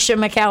 Marcia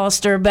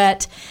McAllister,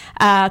 but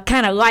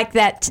kind of like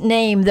that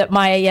name that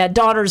my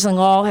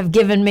daughters-in-law have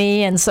given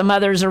me and some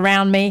others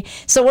around me.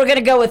 So we're going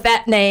to go with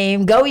that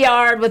name, Go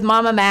Yard with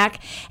Mama Mac.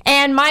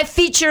 And my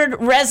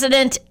featured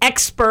resident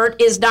expert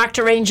is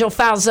Dr. Angel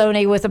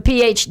Falzoni with a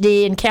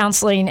Ph.D. in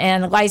counseling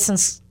and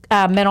licensed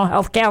mental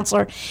health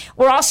counselor.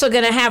 We're also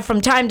going to have from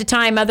time to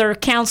time other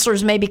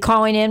counselors maybe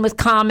calling in with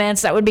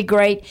comments. That would be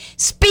great.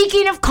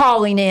 Speaking of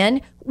calling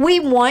in,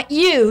 we want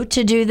you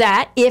to do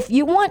that if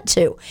you want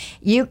to.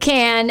 You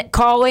can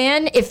call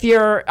in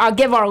I'll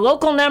give our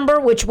local number,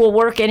 which will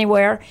work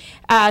anywhere,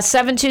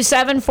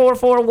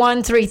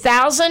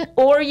 727-441-3000,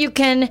 or you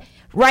can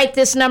write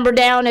this number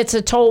down. It's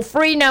a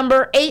toll-free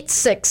number,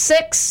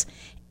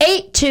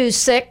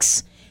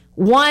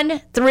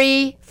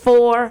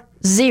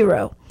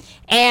 866-826-1340.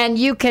 And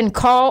you can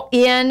call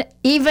in.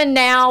 Even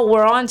now,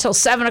 we're on till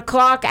 7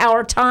 o'clock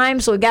our time,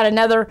 so we've got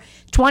another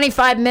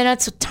 25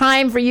 minutes of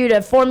time for you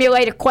to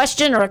formulate a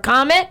question or a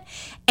comment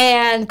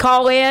and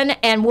call in,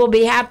 and we'll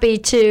be happy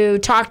to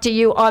talk to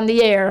you on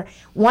the air.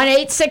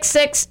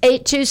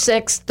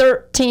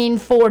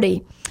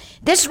 1-866-826-1340.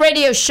 This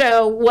radio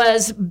show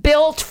was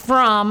built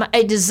from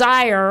a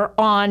desire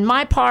on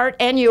my part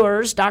and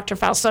yours, Dr.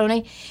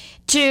 Falzoni,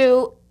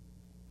 to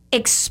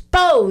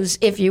expose,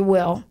 if you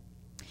will,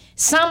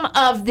 some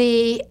of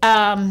the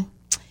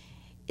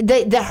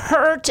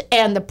hurt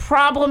and the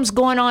problems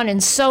going on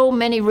in so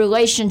many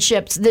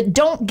relationships that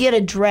don't get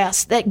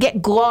addressed, that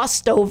get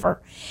glossed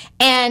over.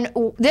 And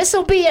this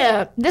will be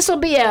a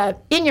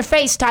in your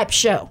face type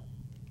show,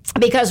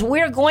 because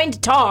we're going to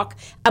talk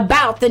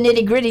about the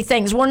nitty-gritty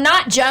things. We're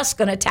not just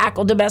going to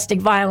tackle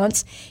domestic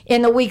violence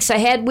in the weeks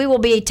ahead. We will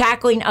be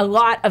tackling a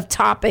lot of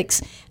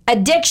topics,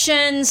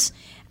 addictions,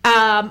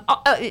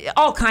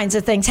 all kinds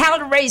of things. How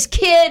to raise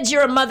kids.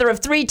 You're a mother of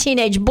 3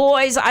 teenage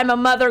boys. I'm a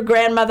mother,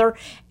 grandmother,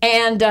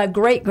 and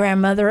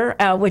great-grandmother,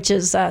 which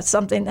is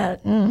something that,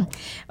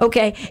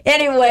 okay.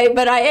 Anyway,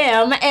 but I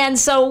am. And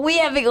so we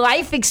have a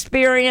life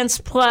experience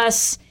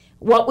plus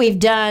what we've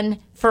done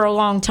for a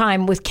long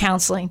time with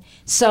counseling.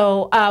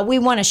 So we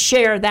want to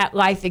share that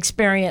life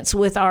experience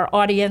with our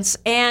audience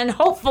and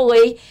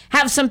hopefully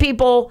have some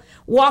people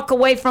walk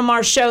away from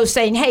our show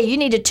saying, hey, you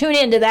need to tune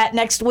into that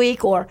next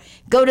week, or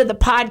go to the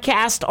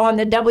podcast on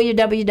the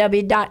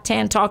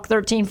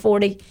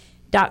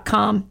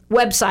www.tantalk1340.com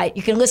website.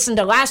 You can listen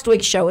to last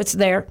week's show. It's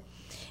there.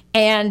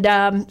 And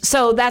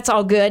so that's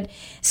all good.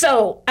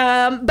 So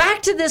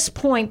back to this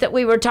point that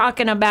we were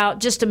talking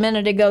about just a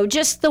minute ago,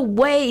 just the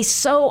way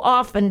so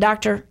often,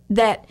 Doctor,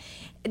 that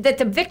the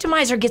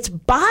victimizer gets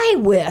by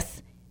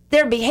with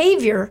their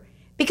behavior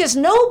because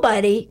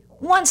nobody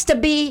wants to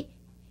be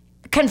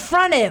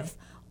confrontive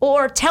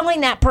or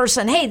telling that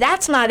person, hey,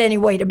 that's not any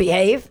way to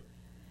behave.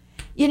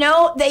 You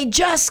know, they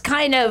just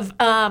kind of,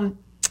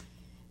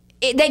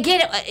 they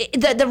get,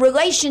 the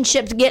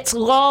relationship gets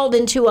lulled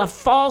into a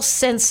false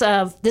sense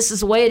of this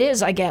is the way it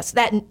is, I guess.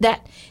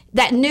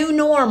 That new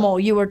normal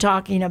you were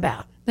talking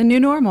about. The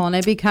new normal, and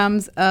it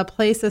becomes a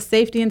place of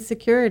safety and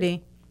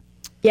security.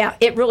 Yeah,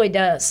 it really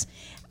does.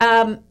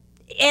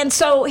 And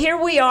so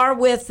here we are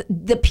with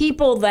the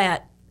people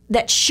that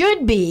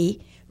should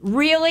be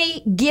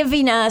really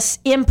giving us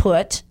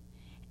input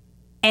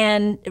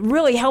and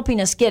really helping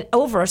us get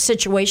over a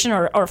situation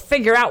or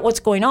figure out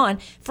what's going on.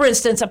 For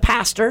instance, a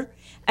pastor,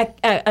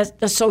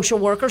 a social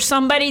worker,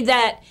 somebody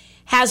that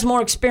has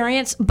more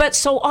experience. But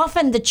so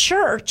often the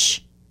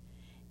church,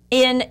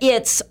 in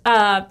its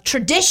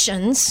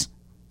traditions,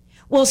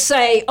 will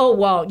say, "Oh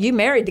well, you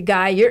married the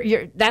guy.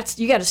 You got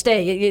to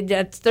stay.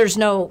 There's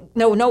no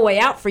way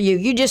out for you.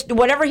 You just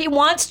whatever he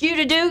wants you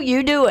to do,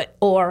 you do it,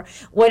 or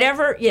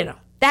whatever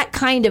that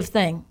kind of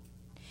thing."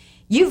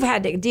 You've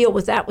had to deal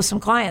with that with some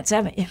clients,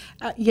 haven't you?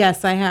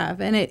 Yes, I have,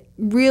 and it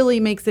really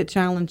makes it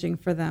challenging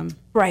for them.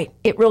 Right,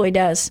 it really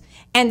does,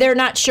 and they're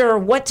not sure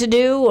what to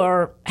do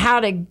or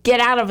how to get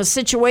out of a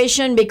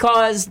situation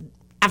because,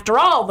 after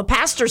all, the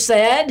pastor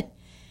said,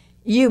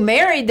 "You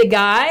married the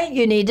guy.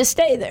 You need to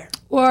stay there."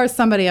 Or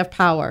somebody of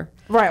power.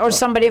 Right, or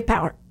somebody of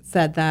power.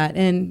 Said that,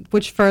 and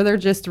which further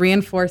just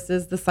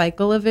reinforces the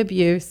cycle of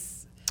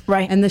abuse.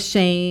 Right. And the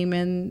shame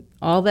and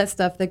all that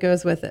stuff that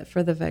goes with it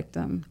for the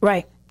victim.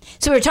 Right.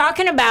 So we're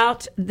talking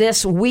about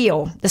this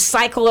wheel, the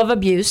cycle of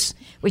abuse.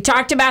 We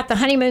talked about the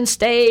honeymoon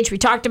stage. We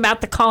talked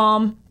about the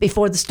calm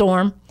before the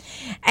storm.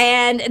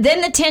 And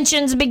then the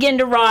tensions begin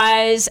to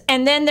rise,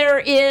 and then there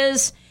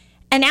is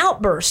an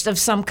outburst of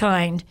some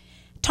kind.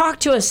 Talk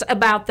to us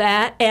about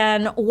that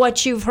and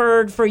what you've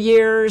heard for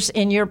years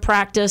in your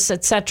practice,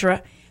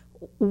 etc.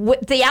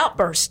 The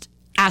outburst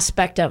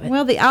aspect of it.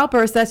 Well, the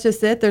outburst, that's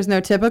just it. There's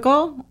no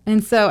typical.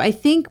 And so I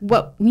think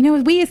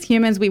we as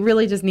humans, we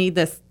really just need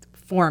this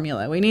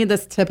formula. We need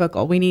this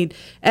typical. We need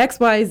X,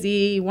 Y,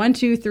 Z, 1,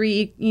 2,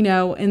 3,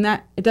 and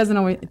that it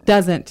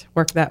doesn't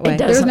work that way.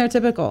 There's no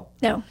typical.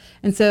 No.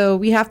 And so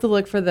we have to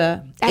look for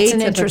the That's atypical.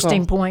 an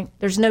interesting point.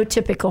 There's no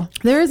typical.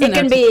 There is It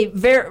can be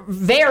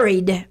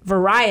varied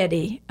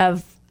variety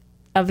of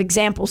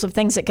examples of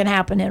things that can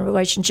happen in a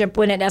relationship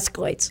when it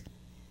escalates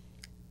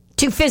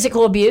to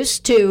physical abuse,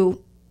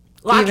 to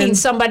locking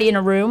somebody in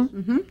a room.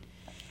 Mm-hmm.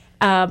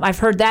 I've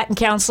heard that in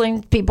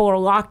counseling. People are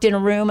locked in a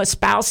room. A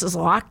spouse is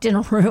locked in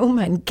a room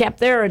and kept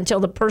there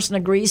until the person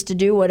agrees to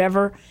do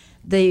whatever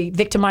the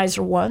victimizer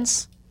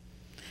wants.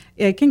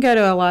 It can go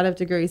to a lot of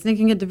degrees. And it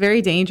can get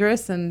very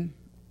dangerous, and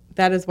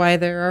that is why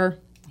there are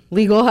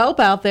legal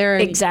help out there.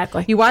 And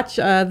exactly. You watch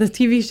the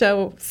TV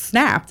show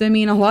Snapped. I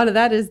mean, a lot of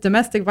that is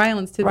domestic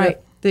violence to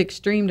the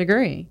extreme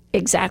degree.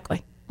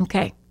 Exactly.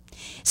 Okay.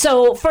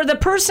 So for the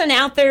person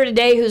out there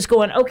today who's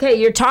going, okay,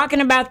 you're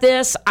talking about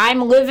this,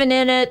 I'm living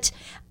in it,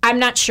 I'm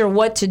not sure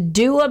what to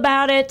do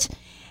about it.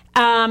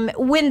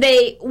 When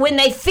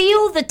they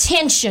feel the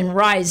tension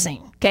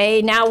rising,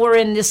 okay, now we're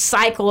in this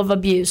cycle of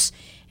abuse,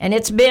 and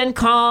it's been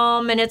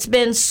calm and it's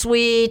been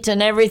sweet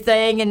and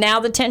everything, and now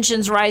the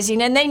tension's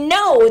rising, and they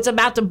know it's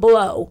about to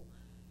blow.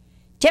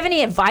 Do you have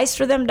any advice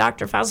for them,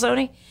 Dr.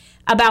 Falzoni,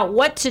 about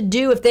what to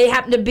do if they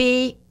happen to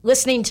be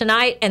listening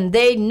tonight and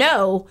they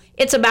know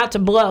it's about to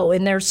blow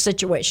in their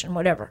situation,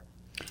 whatever?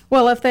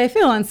 Well, if they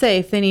feel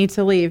unsafe, they need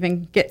to leave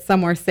and get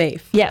somewhere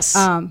safe. Yes.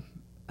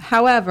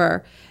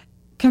 However,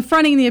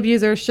 confronting the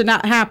abuser should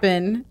not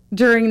happen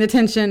during the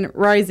tension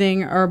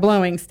rising or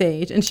blowing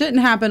stage, and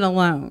shouldn't happen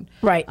alone.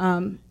 Right.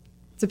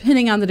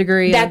 Depending on the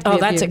degree of the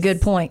abuse. That's a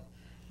good point.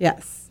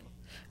 Yes.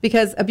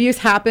 Because abuse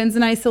happens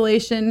in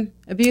isolation.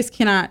 Abuse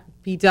cannot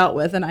be dealt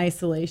with in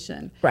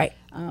isolation. Right.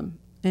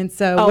 And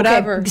so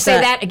whatever. Okay. Say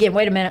that again.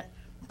 Wait a minute.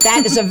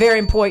 That is a very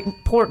important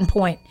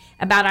point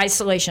about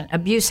isolation.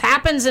 Abuse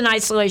happens in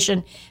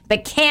isolation,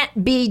 but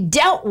can't be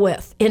dealt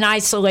with in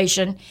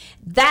isolation.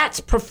 That's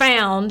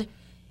profound.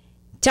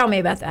 Tell me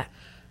about that.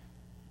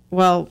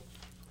 Well,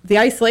 the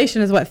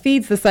isolation is what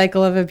feeds the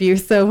cycle of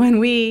abuse. So when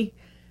we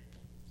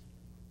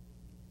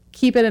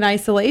keep it in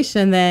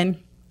isolation, then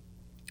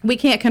we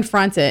can't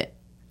confront it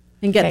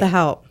and get the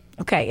help.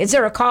 Okay. Is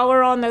there a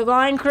caller on the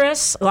line,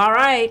 Chris? All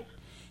right.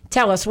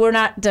 Tell us. We're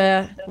not,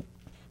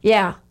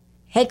 yeah.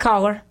 Hey,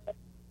 caller.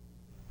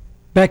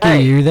 Becky, are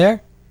you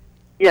there?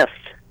 Yes.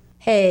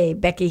 Hey,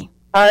 Becky.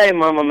 Hi,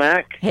 Mama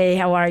Mac. Hey,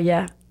 how are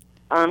you?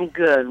 I'm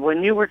good.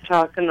 When you were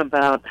talking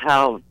about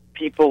how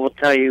people will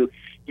tell you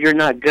you're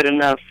not good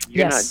enough,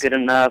 you're not good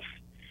enough,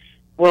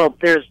 well,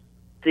 there's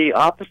the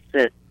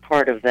opposite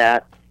part of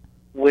that,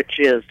 which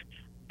is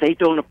they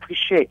don't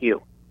appreciate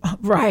you.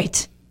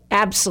 Right.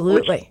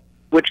 Absolutely.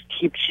 Which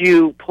keeps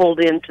you pulled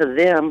into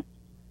them,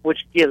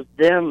 which gives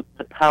them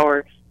the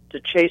power to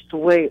chase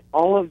away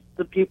all of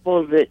the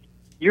people that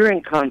you're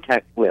in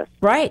contact with.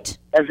 Right.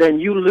 And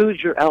then you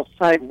lose your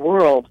outside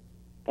world,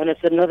 and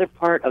it's another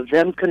part of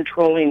them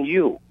controlling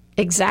you.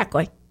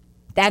 Exactly.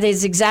 That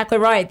is exactly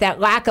right. That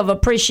lack of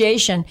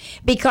appreciation,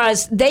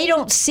 because they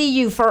don't see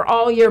you for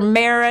all your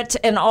merit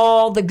and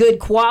all the good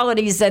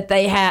qualities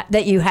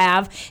that you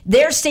have.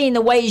 They're seeing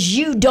the ways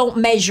you don't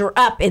measure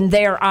up in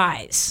their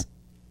eyes.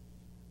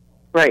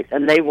 Right,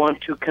 and they want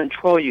to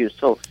control you.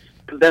 So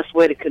the best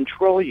way to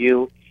control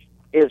you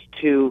is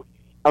to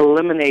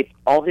eliminate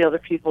all the other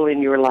people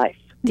in your life.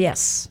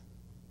 Yes.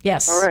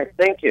 Yes. All right,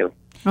 thank you.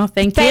 Well,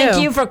 thank you.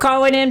 Thank you for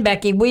calling in,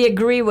 Becky. We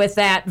agree with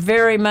that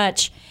very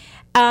much.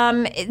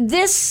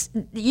 Let's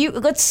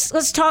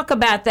talk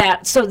about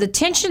that. So the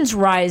tension's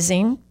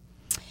rising,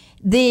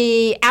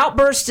 the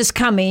outburst is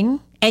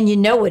coming, and you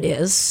know it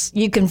is.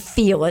 You can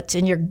feel it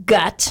in your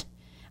gut.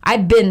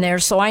 I've been there,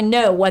 so I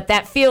know what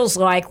that feels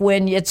like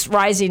when it's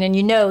rising, and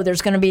you know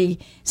there's going to be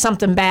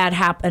something bad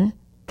happen.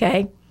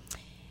 Okay,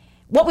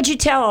 what would you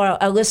tell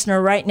a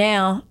listener right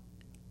now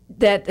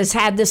that has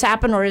had this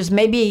happen, or is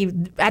maybe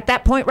at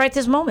that point right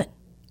this moment?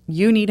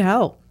 You need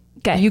help.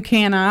 Okay, you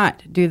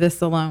cannot do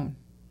this alone.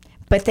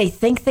 But they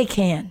think they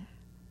can.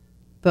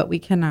 But we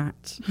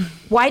cannot.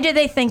 Why do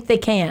they think they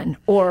can?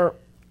 Or,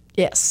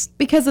 yes.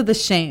 Because of the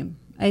shame.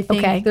 I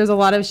think there's a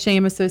lot of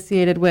shame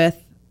associated with,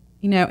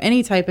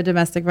 any type of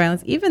domestic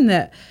violence, even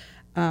the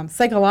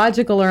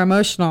psychological or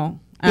emotional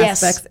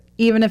aspects. Yes.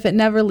 Even if it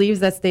never leaves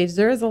that stage,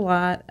 there is a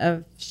lot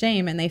of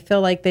shame, and they feel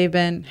like they've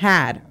been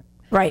had.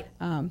 Right.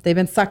 They've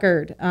been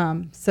suckered.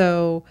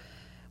 So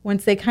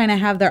once they kind of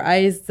have their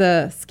eyes,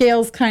 the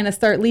scales kind of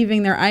start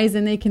leaving their eyes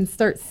and they can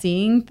start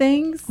seeing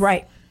things.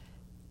 Right.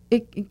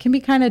 It can be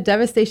kind of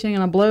devastating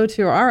and a blow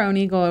to our own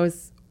ego.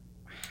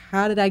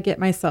 How did I get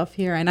myself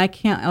here? And I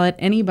can't let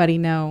anybody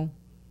know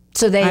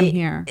I'm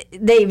here.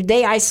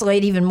 They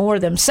isolate even more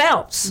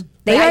themselves.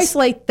 They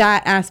isolate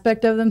that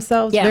aspect of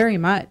themselves very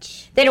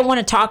much. They don't want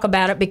to talk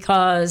about it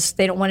because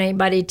they don't want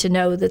anybody to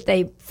know that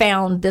they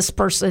found this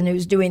person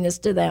who's doing this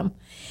to them.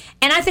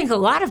 And I think a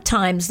lot of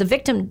times the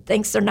victim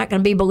thinks they're not going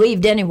to be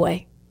believed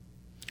anyway.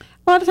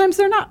 A lot of times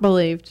they're not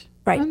believed.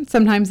 Right. And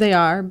sometimes they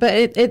are.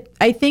 But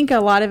I think a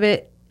lot of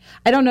it,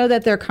 I don't know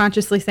that they're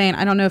consciously saying,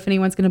 I don't know if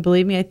anyone's going to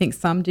believe me. I think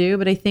some do.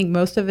 But I think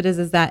most of it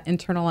is that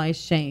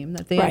internalized shame,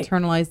 that they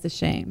internalize the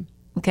shame.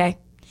 Okay.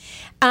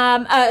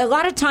 A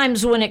lot of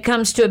times when it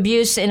comes to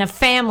abuse in a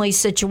family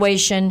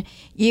situation,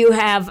 you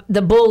have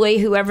the bully,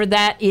 whoever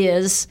that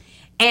is,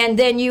 and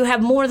then you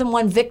have more than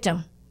one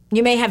victim.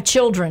 You may have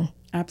children.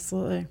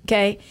 Absolutely.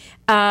 Okay.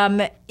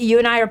 You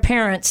and I are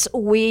parents.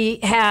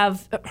 We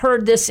have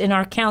heard this in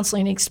our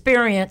counseling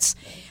experience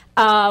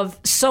of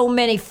so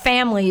many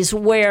families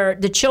where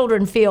the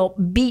children feel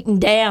beaten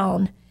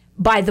down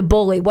by the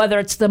bully, whether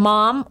it's the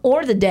mom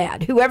or the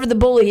dad, whoever the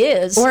bully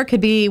is. Or it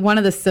could be one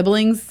of the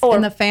siblings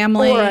in the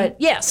family.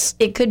 Yes,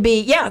 it could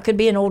be. Yeah, it could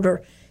be an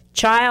older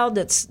child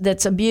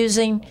that's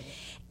abusing.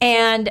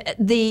 And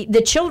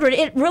the children,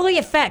 it really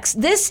affects.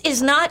 This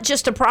is not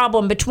just a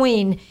problem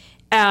between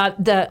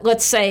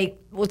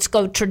let's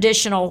go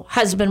traditional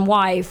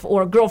husband-wife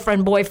or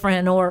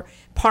girlfriend-boyfriend or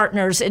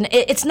partners. And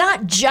it's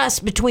not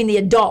just between the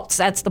adults.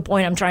 That's the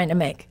point I'm trying to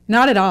make.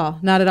 Not at all.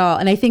 Not at all.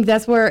 And I think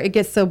that's where it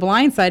gets so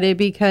blindsided,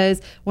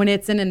 because when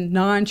it's in a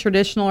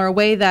non-traditional or a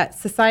way that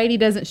society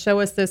doesn't show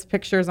us those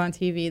pictures on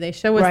TV, they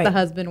show us the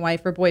husband,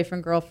 wife, or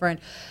boyfriend, girlfriend,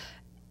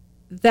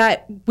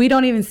 that we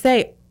don't even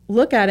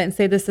look at it and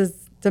say this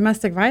is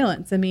domestic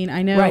violence. I mean,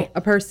 I know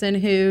a person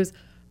whose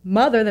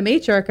mother, the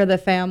matriarch of the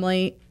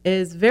family,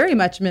 is very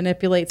much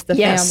manipulates the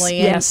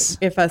family. And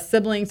if a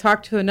sibling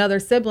talks to another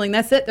sibling,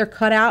 that's it. They're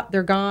cut out.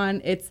 They're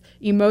gone. It's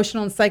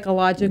emotional and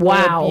psychological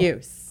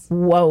abuse.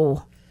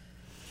 Whoa.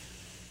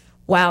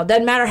 Wow,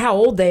 doesn't matter how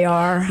old they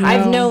are.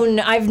 No.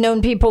 I've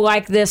known people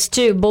like this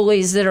too,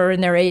 bullies that are in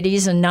their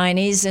 80s and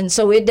 90s, and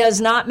so it does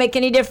not make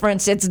any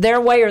difference. It's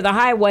their way or the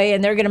highway,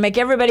 and they're going to make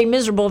everybody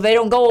miserable if they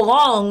don't go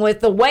along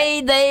with the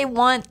way they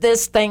want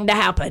this thing to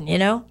happen,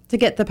 To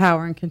get the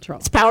power and control.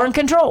 It's power and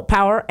control.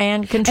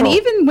 And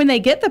even when they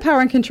get the power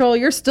and control,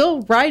 you're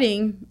still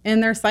riding in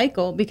their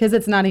cycle because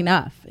it's not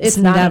enough. It's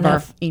not never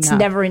enough. It's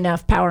never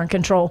enough power and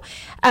control.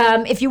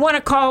 If you want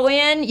to call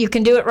in, you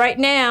can do it right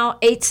now,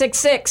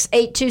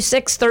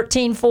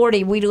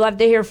 866-826-1340. We'd love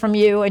to hear from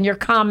you and your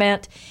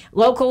comment.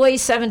 Locally,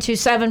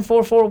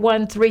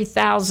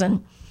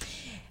 727-441-3000.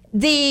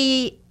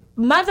 The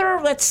mother,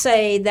 let's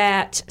say,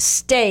 that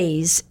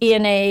stays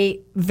in a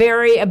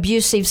very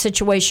abusive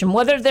situation,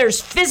 whether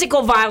there's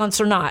physical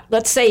violence or not.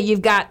 Let's say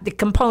you've got the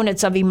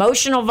components of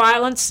emotional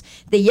violence,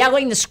 the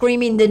yelling, the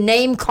screaming, the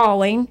name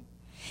calling,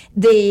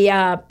 the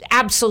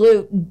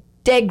absolute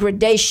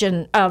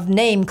degradation of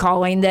name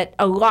calling that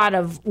a lot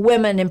of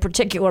women in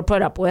particular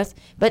put up with,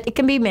 but it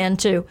can be men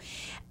too.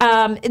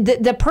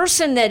 The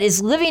person that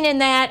is living in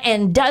that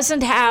and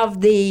doesn't have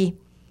the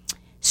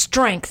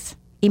strength,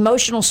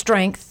 emotional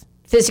strength,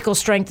 physical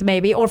strength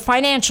maybe, or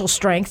financial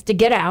strength to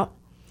get out.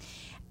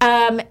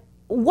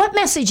 What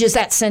message is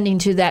that sending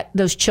to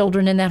those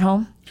children in that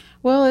home?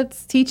 Well,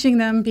 it's teaching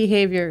them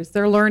behaviors.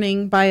 They're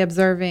learning by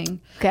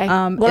observing. Okay,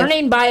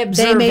 learning by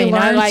observing. They may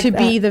learn to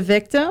be the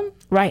victim.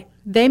 Right.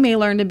 they may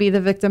learn to be the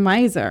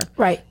victimizer.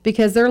 Right.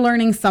 Because they're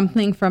learning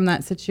something from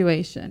that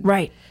situation.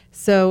 Right.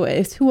 So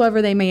it's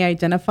whoever they may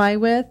identify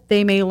with,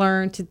 they may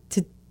learn to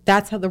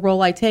that's how the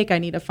role I take. I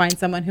need to find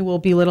someone who will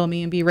belittle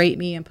me and berate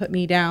me and put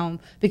me down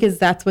because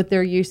that's what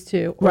they're used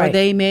to. Or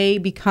they may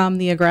become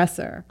the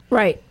aggressor.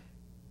 Right.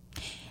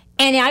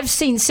 And I've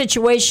seen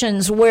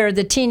situations where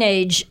the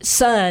teenage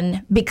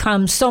son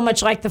becomes so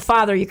much like the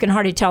father, you can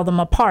hardly tell them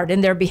apart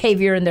in their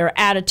behavior and their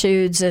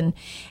attitudes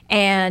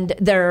and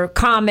their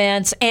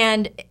comments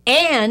and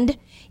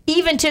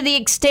even to the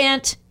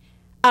extent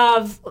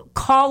of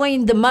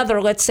calling the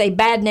mother, let's say,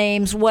 bad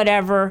names,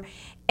 whatever,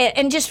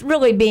 and just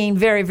really being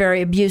very,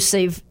 very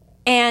abusive.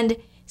 And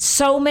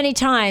so many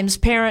times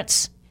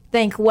parents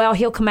think, well,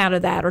 he'll come out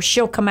of that or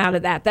she'll come out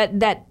of that.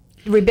 That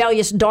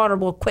rebellious daughter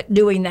will quit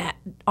doing that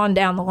on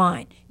down the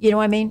line. You know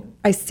what I mean?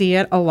 I see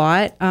it a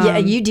lot. Yeah,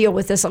 you deal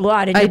with this a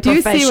lot in your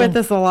profession. I do see with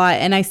this a lot,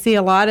 and I see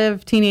a lot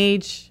of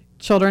teenage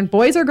children,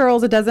 boys or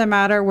girls, it doesn't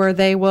matter, where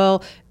they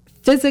will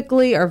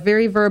physically or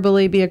very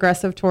verbally be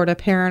aggressive toward a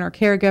parent or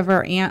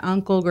caregiver, aunt,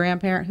 uncle,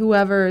 grandparent,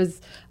 whoever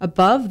is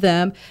above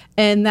them,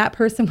 and that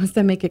person wants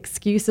to make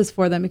excuses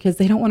for them because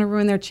they don't want to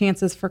ruin their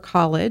chances for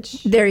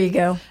college. There you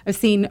go. I've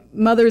seen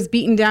mothers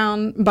beaten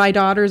down by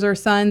daughters or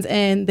sons,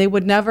 and they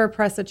would never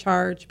press a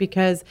charge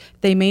because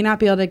they may not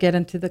be able to get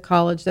into the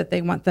college that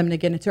they want them to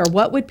get into. Or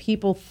what would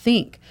people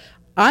think?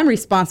 I'm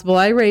responsible.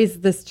 I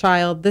raised this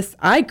child.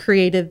 I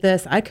created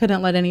this. I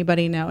couldn't let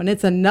anybody know. And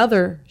it's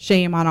another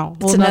shame on all.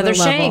 It's another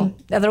shame,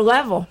 another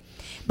level.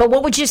 But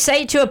what would you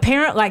say to a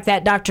parent like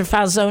that, Dr.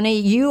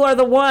 Falzoni? You are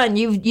the one.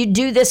 You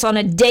do this on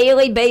a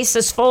daily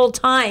basis, full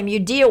time. You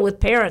deal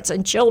with parents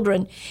and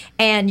children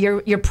and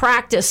your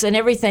practice and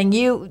everything.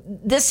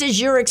 This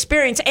is your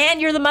experience, and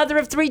you're the mother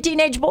of 3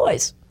 teenage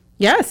boys.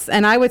 Yes,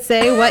 and I would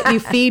say what you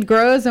feed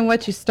grows and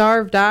what you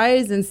starve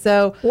dies, and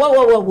so... Whoa.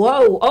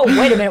 Oh,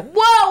 wait a minute.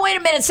 Whoa, wait a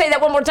minute. Say that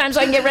one more time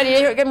so I can get ready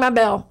to get my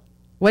bell.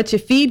 What you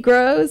feed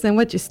grows and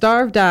what you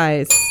starve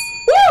dies.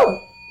 Woo!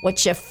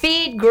 What you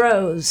feed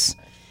grows.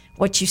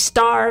 What you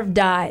starve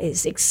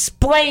dies.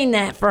 Explain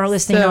that for our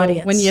listening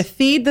audience. When you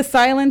feed the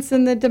silence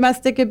and the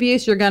domestic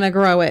abuse, you're going to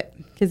grow it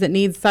because it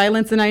needs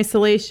silence and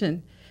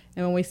isolation.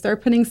 And when we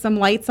start putting some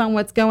lights on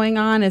what's going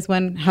on is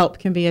when help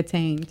can be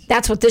attained.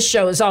 That's what this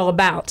show is all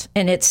about.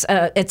 And it's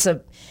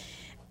a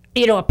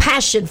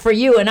passion for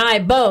you and I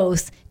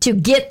both to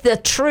get the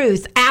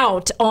truth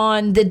out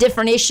on the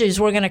different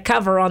issues we're going to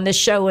cover on this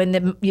show in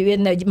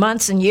the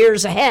months and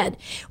years ahead.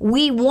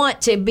 We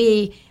want to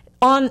be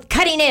on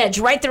cutting edge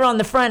right there on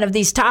the front of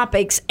these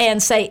topics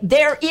and say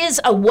there is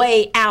a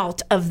way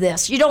out of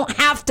this. You don't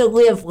have to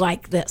live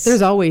like this.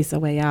 There's always a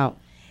way out.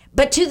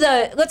 But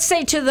let's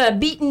say to the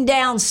beaten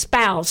down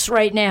spouse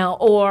right now,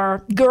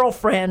 or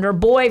girlfriend or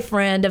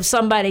boyfriend of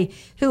somebody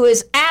who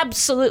is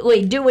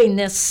absolutely doing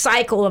this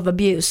cycle of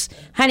abuse,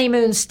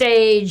 honeymoon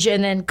stage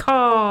and then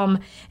calm,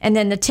 and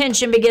then the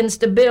tension begins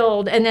to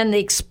build and then the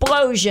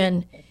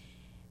explosion.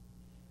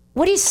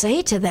 What do you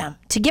say to them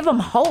to give them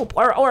hope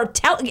or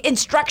tell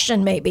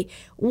instruction maybe?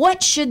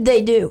 What should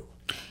they do?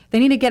 They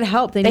need to get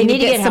help. They need to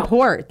get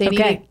support. They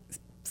need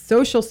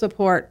social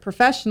support,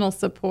 professional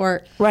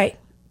support. Right.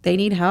 They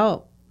need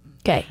help.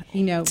 Okay.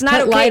 It's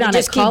not okay to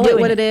just call it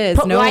what it is.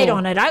 Put light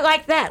on it. I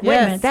like that. Wait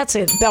a minute. That's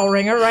a bell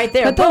ringer right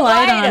there. Put the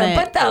light on it.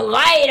 Put the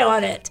light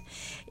on it.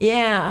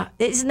 Yeah.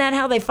 Isn't that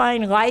how they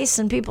find lice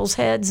in people's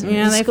heads?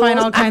 Yeah, they find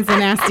all kinds of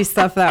nasty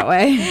stuff that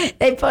way.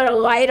 They put a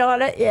light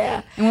on it.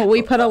 Yeah. And what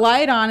we put a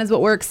light on is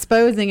what we're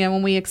exposing. And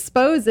when we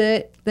expose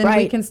it, then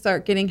we can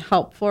start getting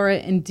help for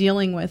it and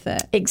dealing with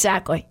it.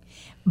 Exactly.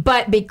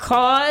 But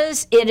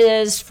because it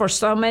is, for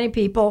so many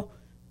people,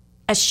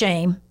 a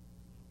shame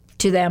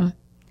to them,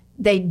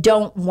 they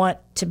don't want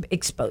to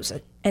expose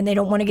it and they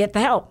don't want to get the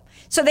help.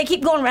 So they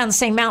keep going around the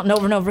same mountain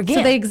over and over again.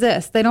 So they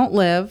exist. They don't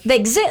live. They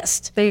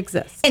exist. They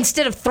exist.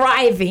 Instead of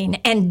thriving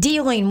and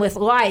dealing with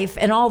life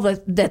and all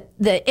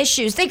the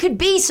issues, they could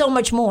be so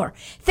much more.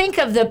 Think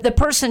of the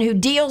person who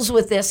deals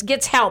with this,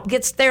 gets help,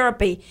 gets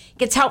therapy,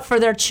 gets help for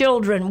their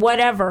children,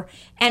 whatever.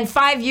 And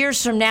 5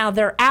 years from now,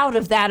 they're out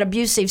of that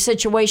abusive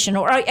situation,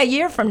 or a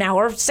year from now,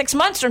 or 6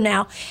 months from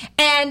now.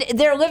 And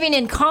they're living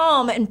in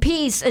calm and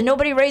peace, and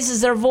nobody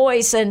raises their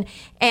voice, and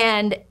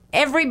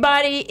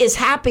everybody is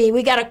happy.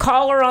 We got a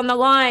caller on the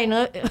line.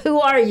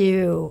 Who are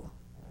you?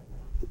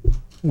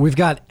 We've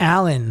got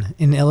Alan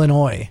in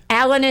Illinois.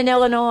 Alan in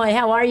Illinois.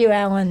 How are you,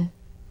 Alan?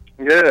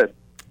 Good.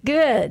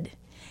 Good.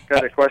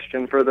 Got a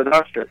question for the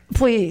doctor.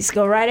 Please,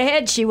 go right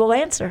ahead. She will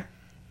answer.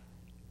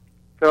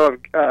 So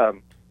I've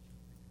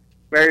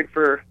married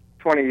for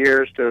 20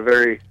 years to a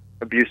very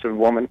abusive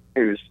woman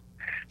who's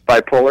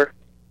bipolar.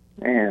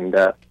 And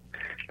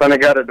then I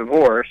got a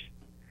divorce.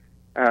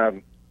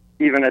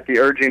 Even at the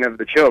urging of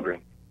the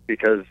children,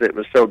 because it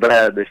was so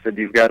bad. They said,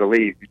 you've got to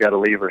leave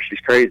her, she's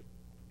crazy.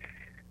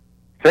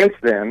 Since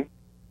then,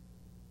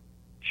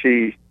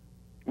 she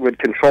would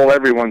control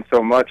everyone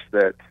so much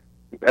that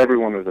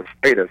everyone was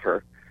afraid of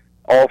her.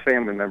 All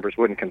family members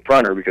wouldn't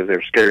confront her because they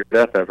were scared to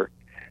death of her.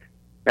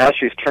 Now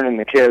she's turning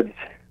the kids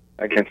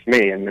against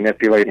me and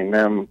manipulating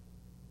them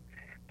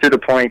to the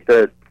point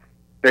that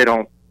they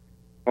don't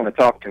want to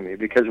talk to me,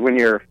 because when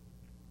you're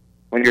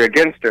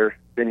against her,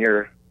 then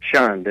you're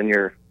shunned and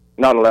you're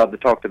not allowed to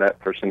talk to that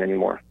person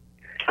anymore.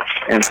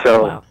 And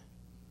so Wow.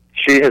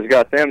 she has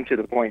got them to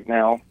the point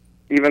now,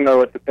 even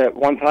though at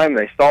one time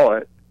they saw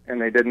it and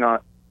they did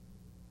not.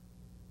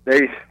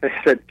 They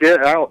said,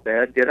 "Get out,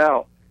 Dad, get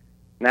out."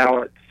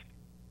 Now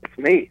it's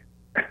me,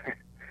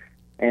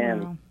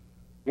 and Wow.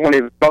 won't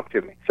even talk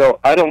to me. So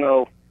I don't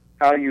know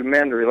how you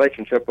mend a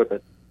relationship with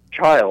a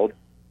child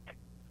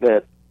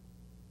that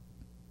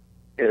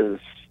is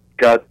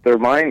got their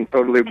mind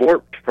totally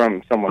warped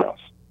from someone else.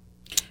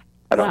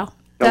 I don't Wow. know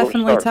where to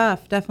Definitely start.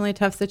 tough. Definitely a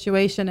tough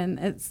situation. And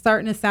it's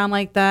starting to sound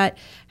like that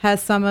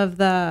has some of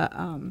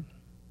the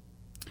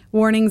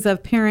warnings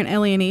of parent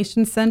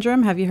alienation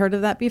syndrome. Have you heard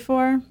of that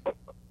before?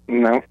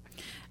 No. And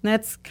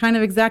that's kind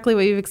of exactly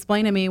what you've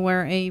explained to me,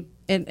 where and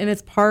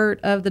it's part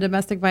of the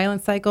domestic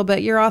violence cycle,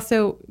 but you're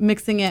also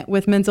mixing it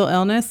with mental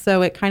illness,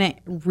 so it kind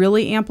of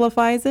really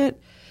amplifies it.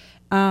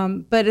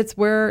 But it's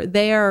where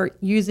they are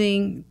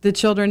using the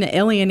children to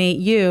alienate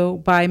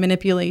you by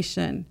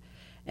manipulation.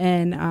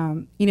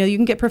 And, you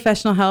can get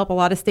professional help. A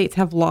lot of states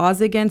have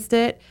laws against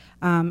it.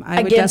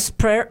 Against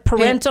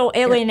parental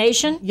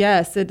alienation?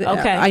 Yes.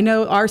 Okay. I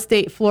know our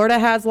state, Florida,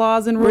 has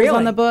laws and rules Really?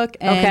 on the book.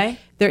 And Okay.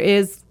 there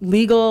is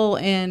legal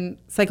and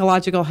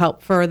psychological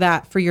help for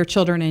that for your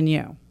children and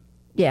you.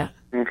 Yeah.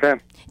 Okay.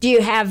 Do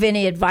you have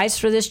any advice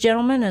for this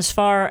gentleman as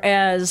far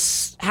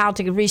as how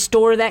to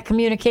restore that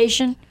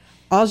communication?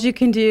 All you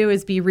can do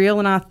is be real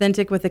and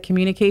authentic with the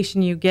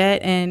communication you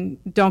get, and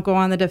don't go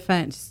on the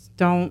defense.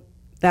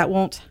 That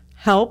won't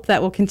help.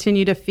 That will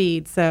continue to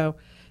feed. So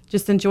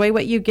just enjoy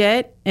what you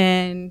get,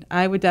 and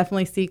I would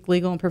definitely seek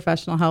legal and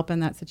professional help in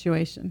that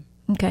situation.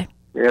 Okay.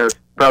 Yeah, it's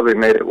probably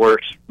made it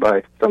worse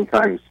by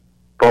sometimes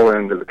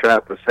falling into the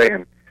trap of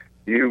saying,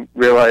 "Do you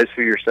realize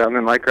who you're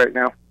sounding like right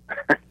now?"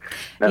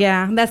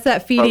 Yeah, that's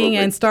that feeding Probably.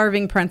 and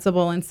starving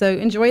principle. And so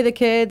enjoy the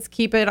kids,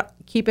 keep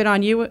it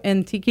on you,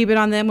 and keep it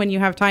on them when you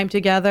have time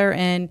together,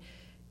 and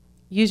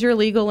use your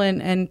legal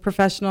and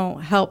professional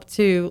help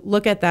to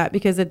look at that,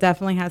 because it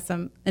definitely has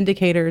some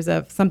indicators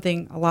of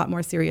something a lot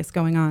more serious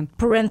going on.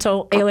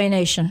 Parental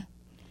alienation.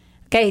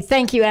 Okay.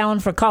 Thank you, Alan,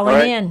 for calling All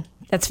right. in.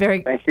 That's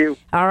very Thank you.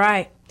 All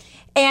right.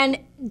 And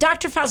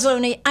Dr.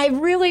 Falzoni, I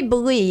really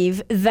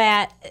believe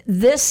that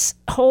this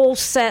whole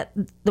set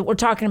that we're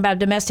talking about,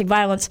 domestic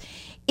violence,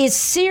 is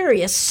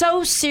serious,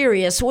 so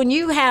serious. When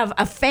you have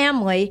a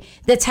family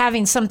that's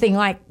having something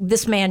like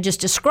this man just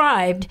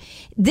described,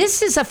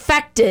 this is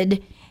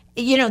affected,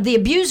 the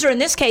abuser in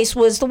this case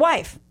was the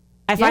wife,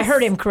 if I Yes.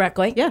 heard him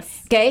correctly.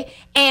 Yes. Okay.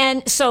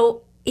 And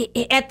so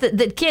at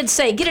the kids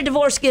say, get a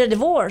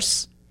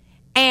divorce.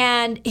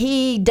 And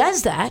he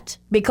does that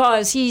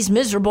because he's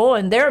miserable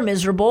and they're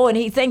miserable and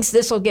he thinks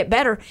this will get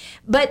better.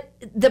 But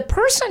the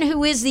person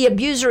who is the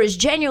abuser is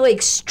genuinely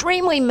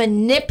extremely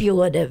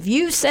manipulative.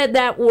 You said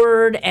that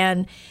word,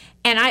 and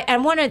I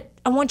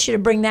want you to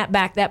bring that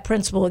back, that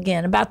principle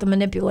again about the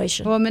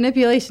manipulation. Well,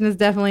 manipulation is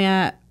definitely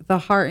at the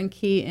heart and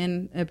key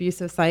in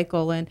abusive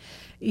cycle. And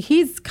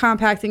he's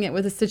compacting it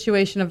with a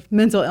situation of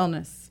mental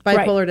illness,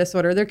 bipolar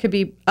disorder. There could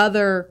be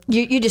other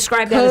You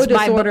described that as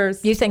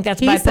co-disorders. You think that's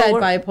He bipolar? said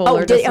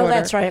bipolar disorder. Oh,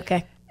 that's right.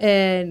 Okay.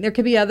 And there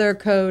could be other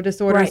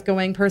co-disorders Right.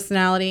 going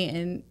personality,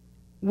 and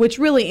which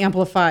really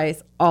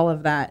amplifies all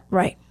of that.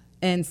 Right.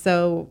 And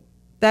so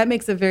that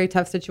makes a very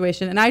tough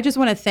situation. And I just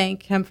want to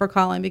thank him for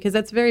calling, because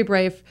that's very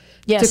brave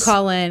Yes. to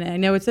call in. I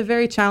know it's a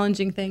very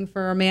challenging thing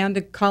for a man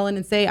to call in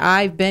and say,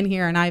 I've been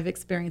here and I've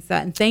experienced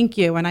that. And thank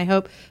you. And I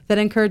hope that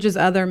encourages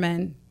other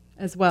men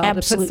as well to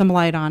Absolutely. put some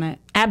light on it.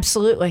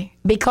 Absolutely.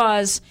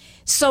 Because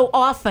so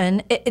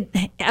often,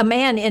 a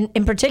man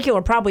in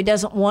particular probably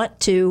doesn't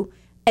want to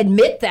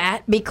admit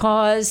that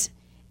because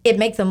it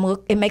makes them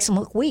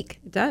look weak.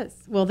 It does.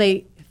 Well,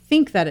 they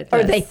think that it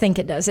does. Or they think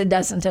it does. It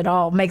doesn't at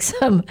all. Makes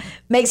them,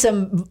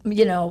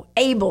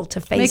 able to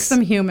face. Makes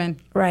them human.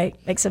 Right.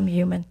 Makes them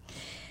human.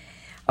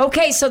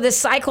 Okay, so this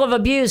cycle of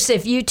abuse,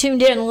 if you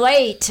tuned in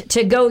late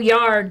to Go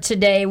Yard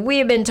today, we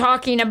have been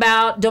talking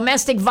about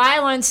domestic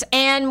violence,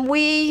 and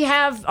we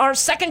have our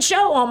second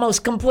show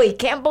almost complete.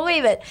 Can't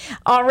believe it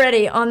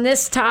already on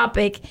this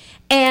topic.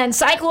 And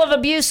cycle of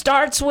abuse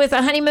starts with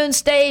a honeymoon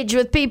stage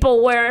with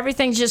people where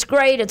everything's just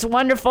great. It's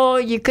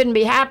wonderful. You couldn't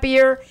be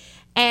happier.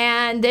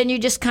 And then you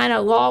just kind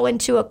of lull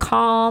into a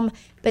calm,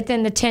 but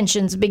then the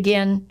tensions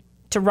begin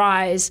to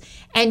rise.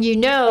 And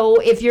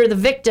if you're the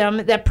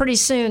victim, that pretty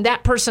soon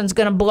that person's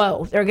going to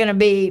blow. They're going to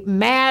be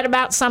mad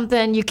about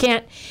something. You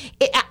can't.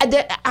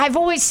 I've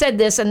always said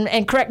this,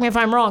 and correct me if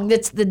I'm wrong,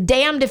 that's the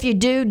damned if you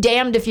do,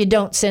 damned if you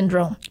don't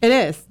syndrome. It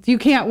is. You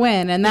can't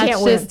win. And that's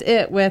can't win. just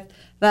it with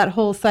that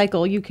whole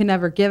cycle. You can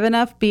never give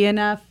enough, be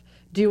enough,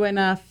 do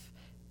enough.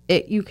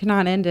 You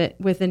cannot end it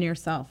within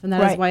yourself. And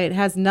that Right. is why it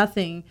has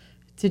nothing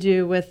to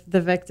do with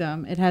the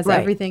victim. It has Right.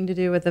 everything to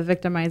do with the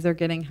victimizer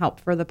getting help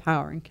for the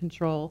power and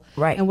control.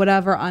 Right. And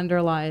whatever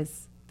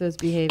underlies those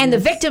behaviors. And the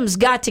victim's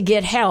got to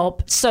get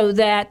help so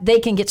that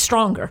they can get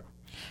stronger.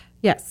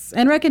 Yes,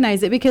 and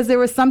recognize it, because there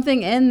was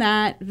something in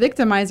that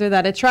victimizer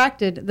that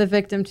attracted the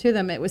victim to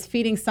them. It was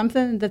feeding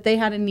something that they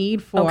had a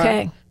need for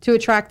to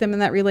attract them in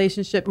that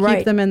relationship,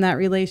 keep them in that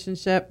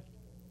relationship.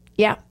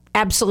 Yeah,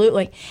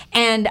 absolutely.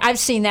 And I've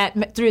seen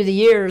that through the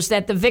years,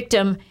 that the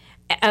victim,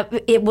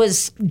 it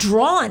was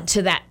drawn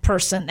to that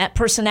person, that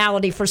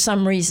personality for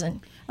some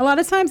reason. A lot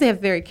of times they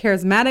have very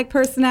charismatic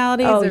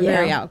personalities. They're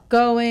very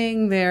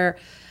outgoing.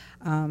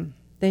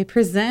 They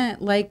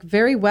present like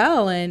very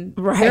well, and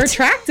they're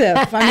attractive.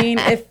 I mean,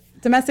 if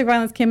domestic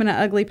violence came in an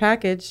ugly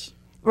package.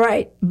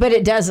 Right. But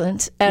it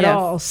doesn't at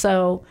all.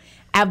 So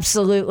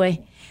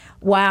absolutely.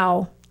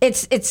 Wow.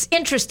 It's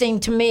interesting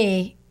to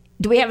me.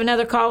 Do we have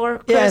another caller,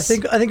 Chris?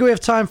 Yeah, I think we have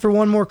time for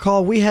one more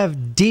call. We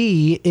have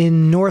Dee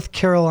in North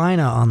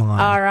Carolina on the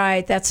line. All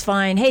right, that's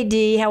fine. Hey,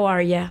 Dee, how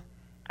are you?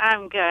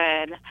 I'm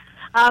good.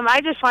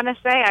 I just want to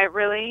say I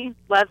really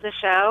love the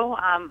show.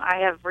 I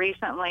have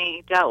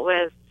recently dealt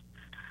with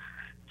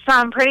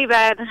some pretty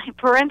bad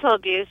parental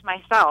abuse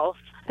myself.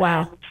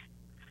 Wow.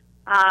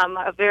 And,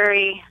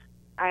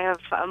 I have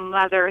a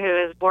mother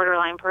who is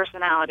borderline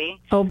personality.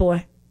 Oh,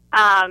 boy.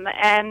 And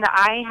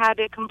I had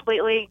to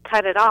completely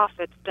cut it off.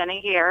 It's been a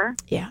year.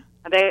 Yeah.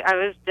 I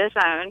was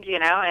disowned,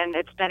 and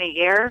it's been a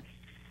year.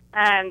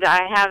 And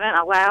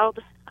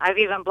I've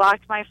even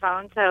blocked my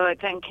phone so it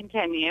can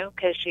continue,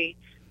 because she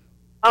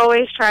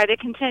always tried to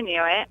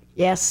continue it.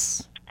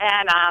 Yes.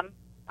 And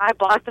I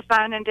blocked the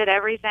phone and did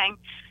everything.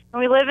 And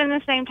we live in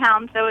the same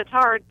town, so it's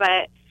hard,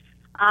 but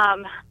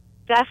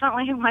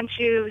definitely once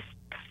you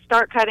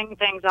start cutting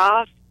things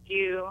off,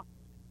 you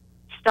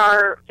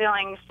start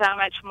feeling so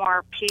much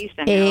more peace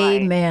in your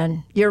life.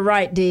 Amen. You're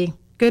right, Dee.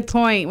 Good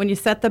point. When you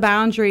set the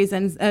boundaries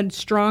and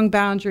strong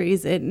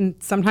boundaries, and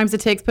sometimes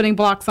it takes putting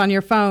blocks on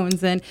your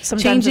phones and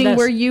changing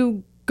where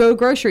you go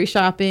grocery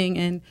shopping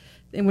and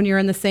when you're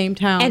in the same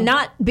town. And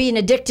not being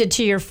addicted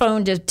to your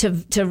phone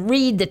to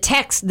read the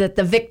text that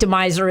the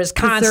victimizer is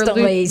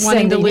constantly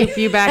wanting to loop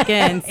you back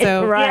in.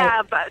 So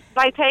Yeah, but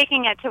by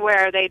taking it to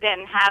where they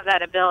didn't have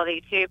that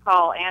ability to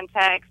call and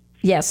text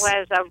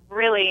was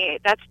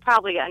that's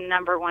probably a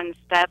number one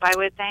step, I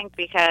would think,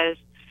 because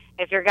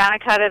if you're going to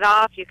cut it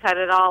off, you cut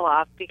it all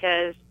off,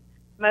 because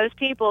most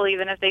people,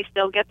 even if they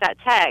still get that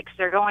text,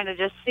 they're going to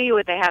just see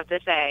what they have to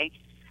say.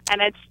 And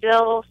it's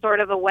still sort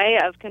of a way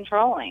of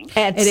controlling.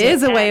 It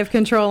is a way of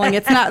controlling.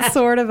 It's not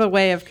sort of a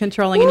way of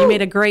controlling. And you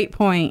made a great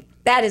point.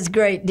 That is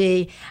great,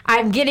 Dee.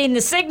 I'm getting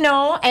the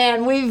signal,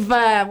 and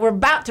we're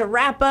about to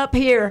wrap up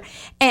here.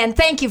 And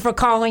thank you for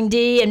calling,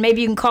 Dee. And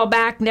maybe you can call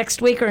back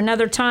next week or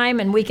another time,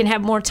 and we can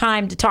have more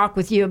time to talk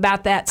with you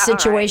about that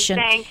situation.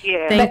 All right. Thank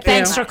you.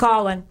 Thanks for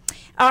calling.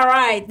 All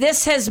right,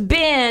 this has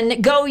been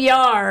Go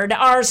Yard,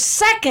 our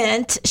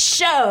second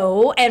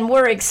show, and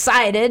we're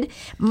excited.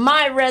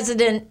 My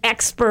resident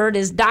expert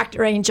is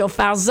Dr. Angel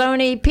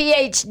Falzoni,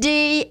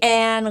 PhD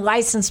and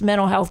licensed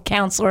mental health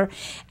counselor,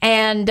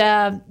 and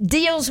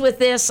deals with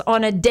this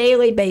on a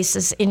daily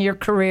basis in your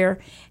career.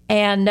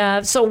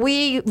 And so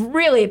we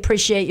really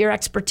appreciate your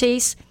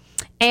expertise.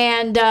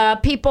 And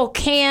people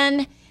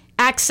can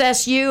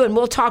access you, and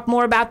we'll talk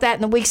more about that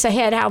in the weeks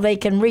ahead, how they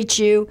can reach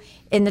you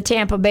in the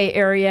Tampa Bay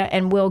area,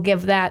 and we'll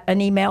give that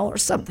an email or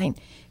something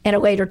at a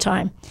later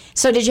time.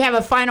 So did you have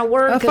a final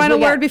word? A final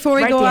word before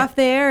we go off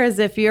the air is,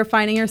 if you're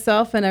finding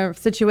yourself in a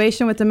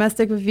situation with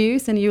domestic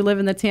abuse and you live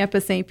in the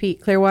Tampa, St.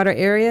 Pete, Clearwater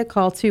area,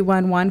 call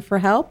 211 for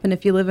help. And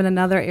if you live in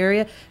another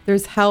area,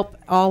 there's help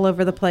all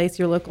over the place,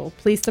 your local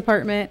police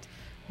department,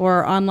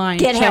 or online.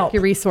 Check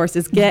your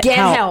resources. Get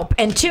help.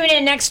 And tune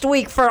in next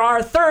week for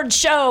our third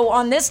show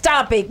on this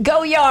topic,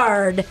 Go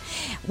Yard,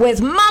 with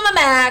Mama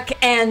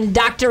Mac and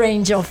Dr.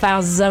 Angel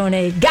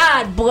Falzoni.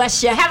 God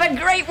bless you. Have a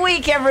great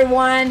week,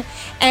 everyone.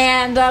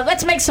 And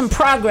let's make some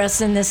progress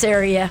in this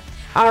area.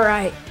 All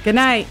right. Good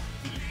night.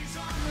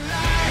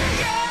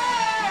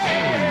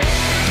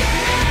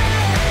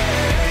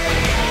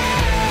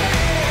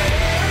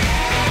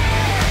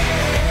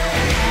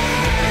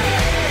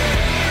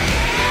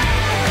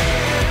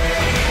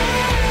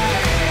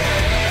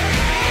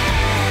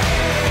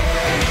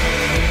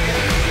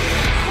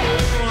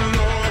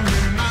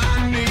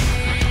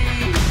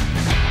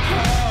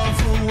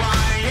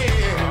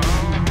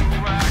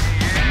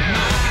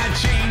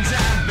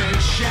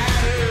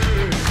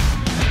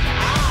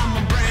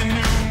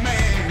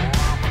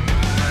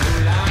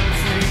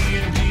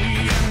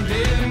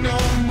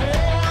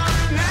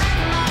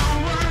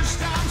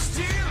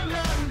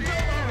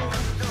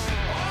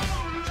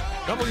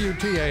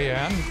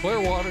 WTAN,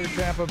 Clearwater,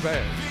 Tampa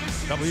Bay.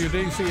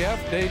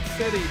 WDCF, Dade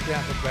City,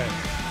 Tampa Bay.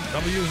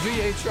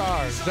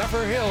 WZHR,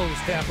 Zephyr Hills,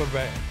 Tampa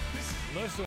Bay. Listen.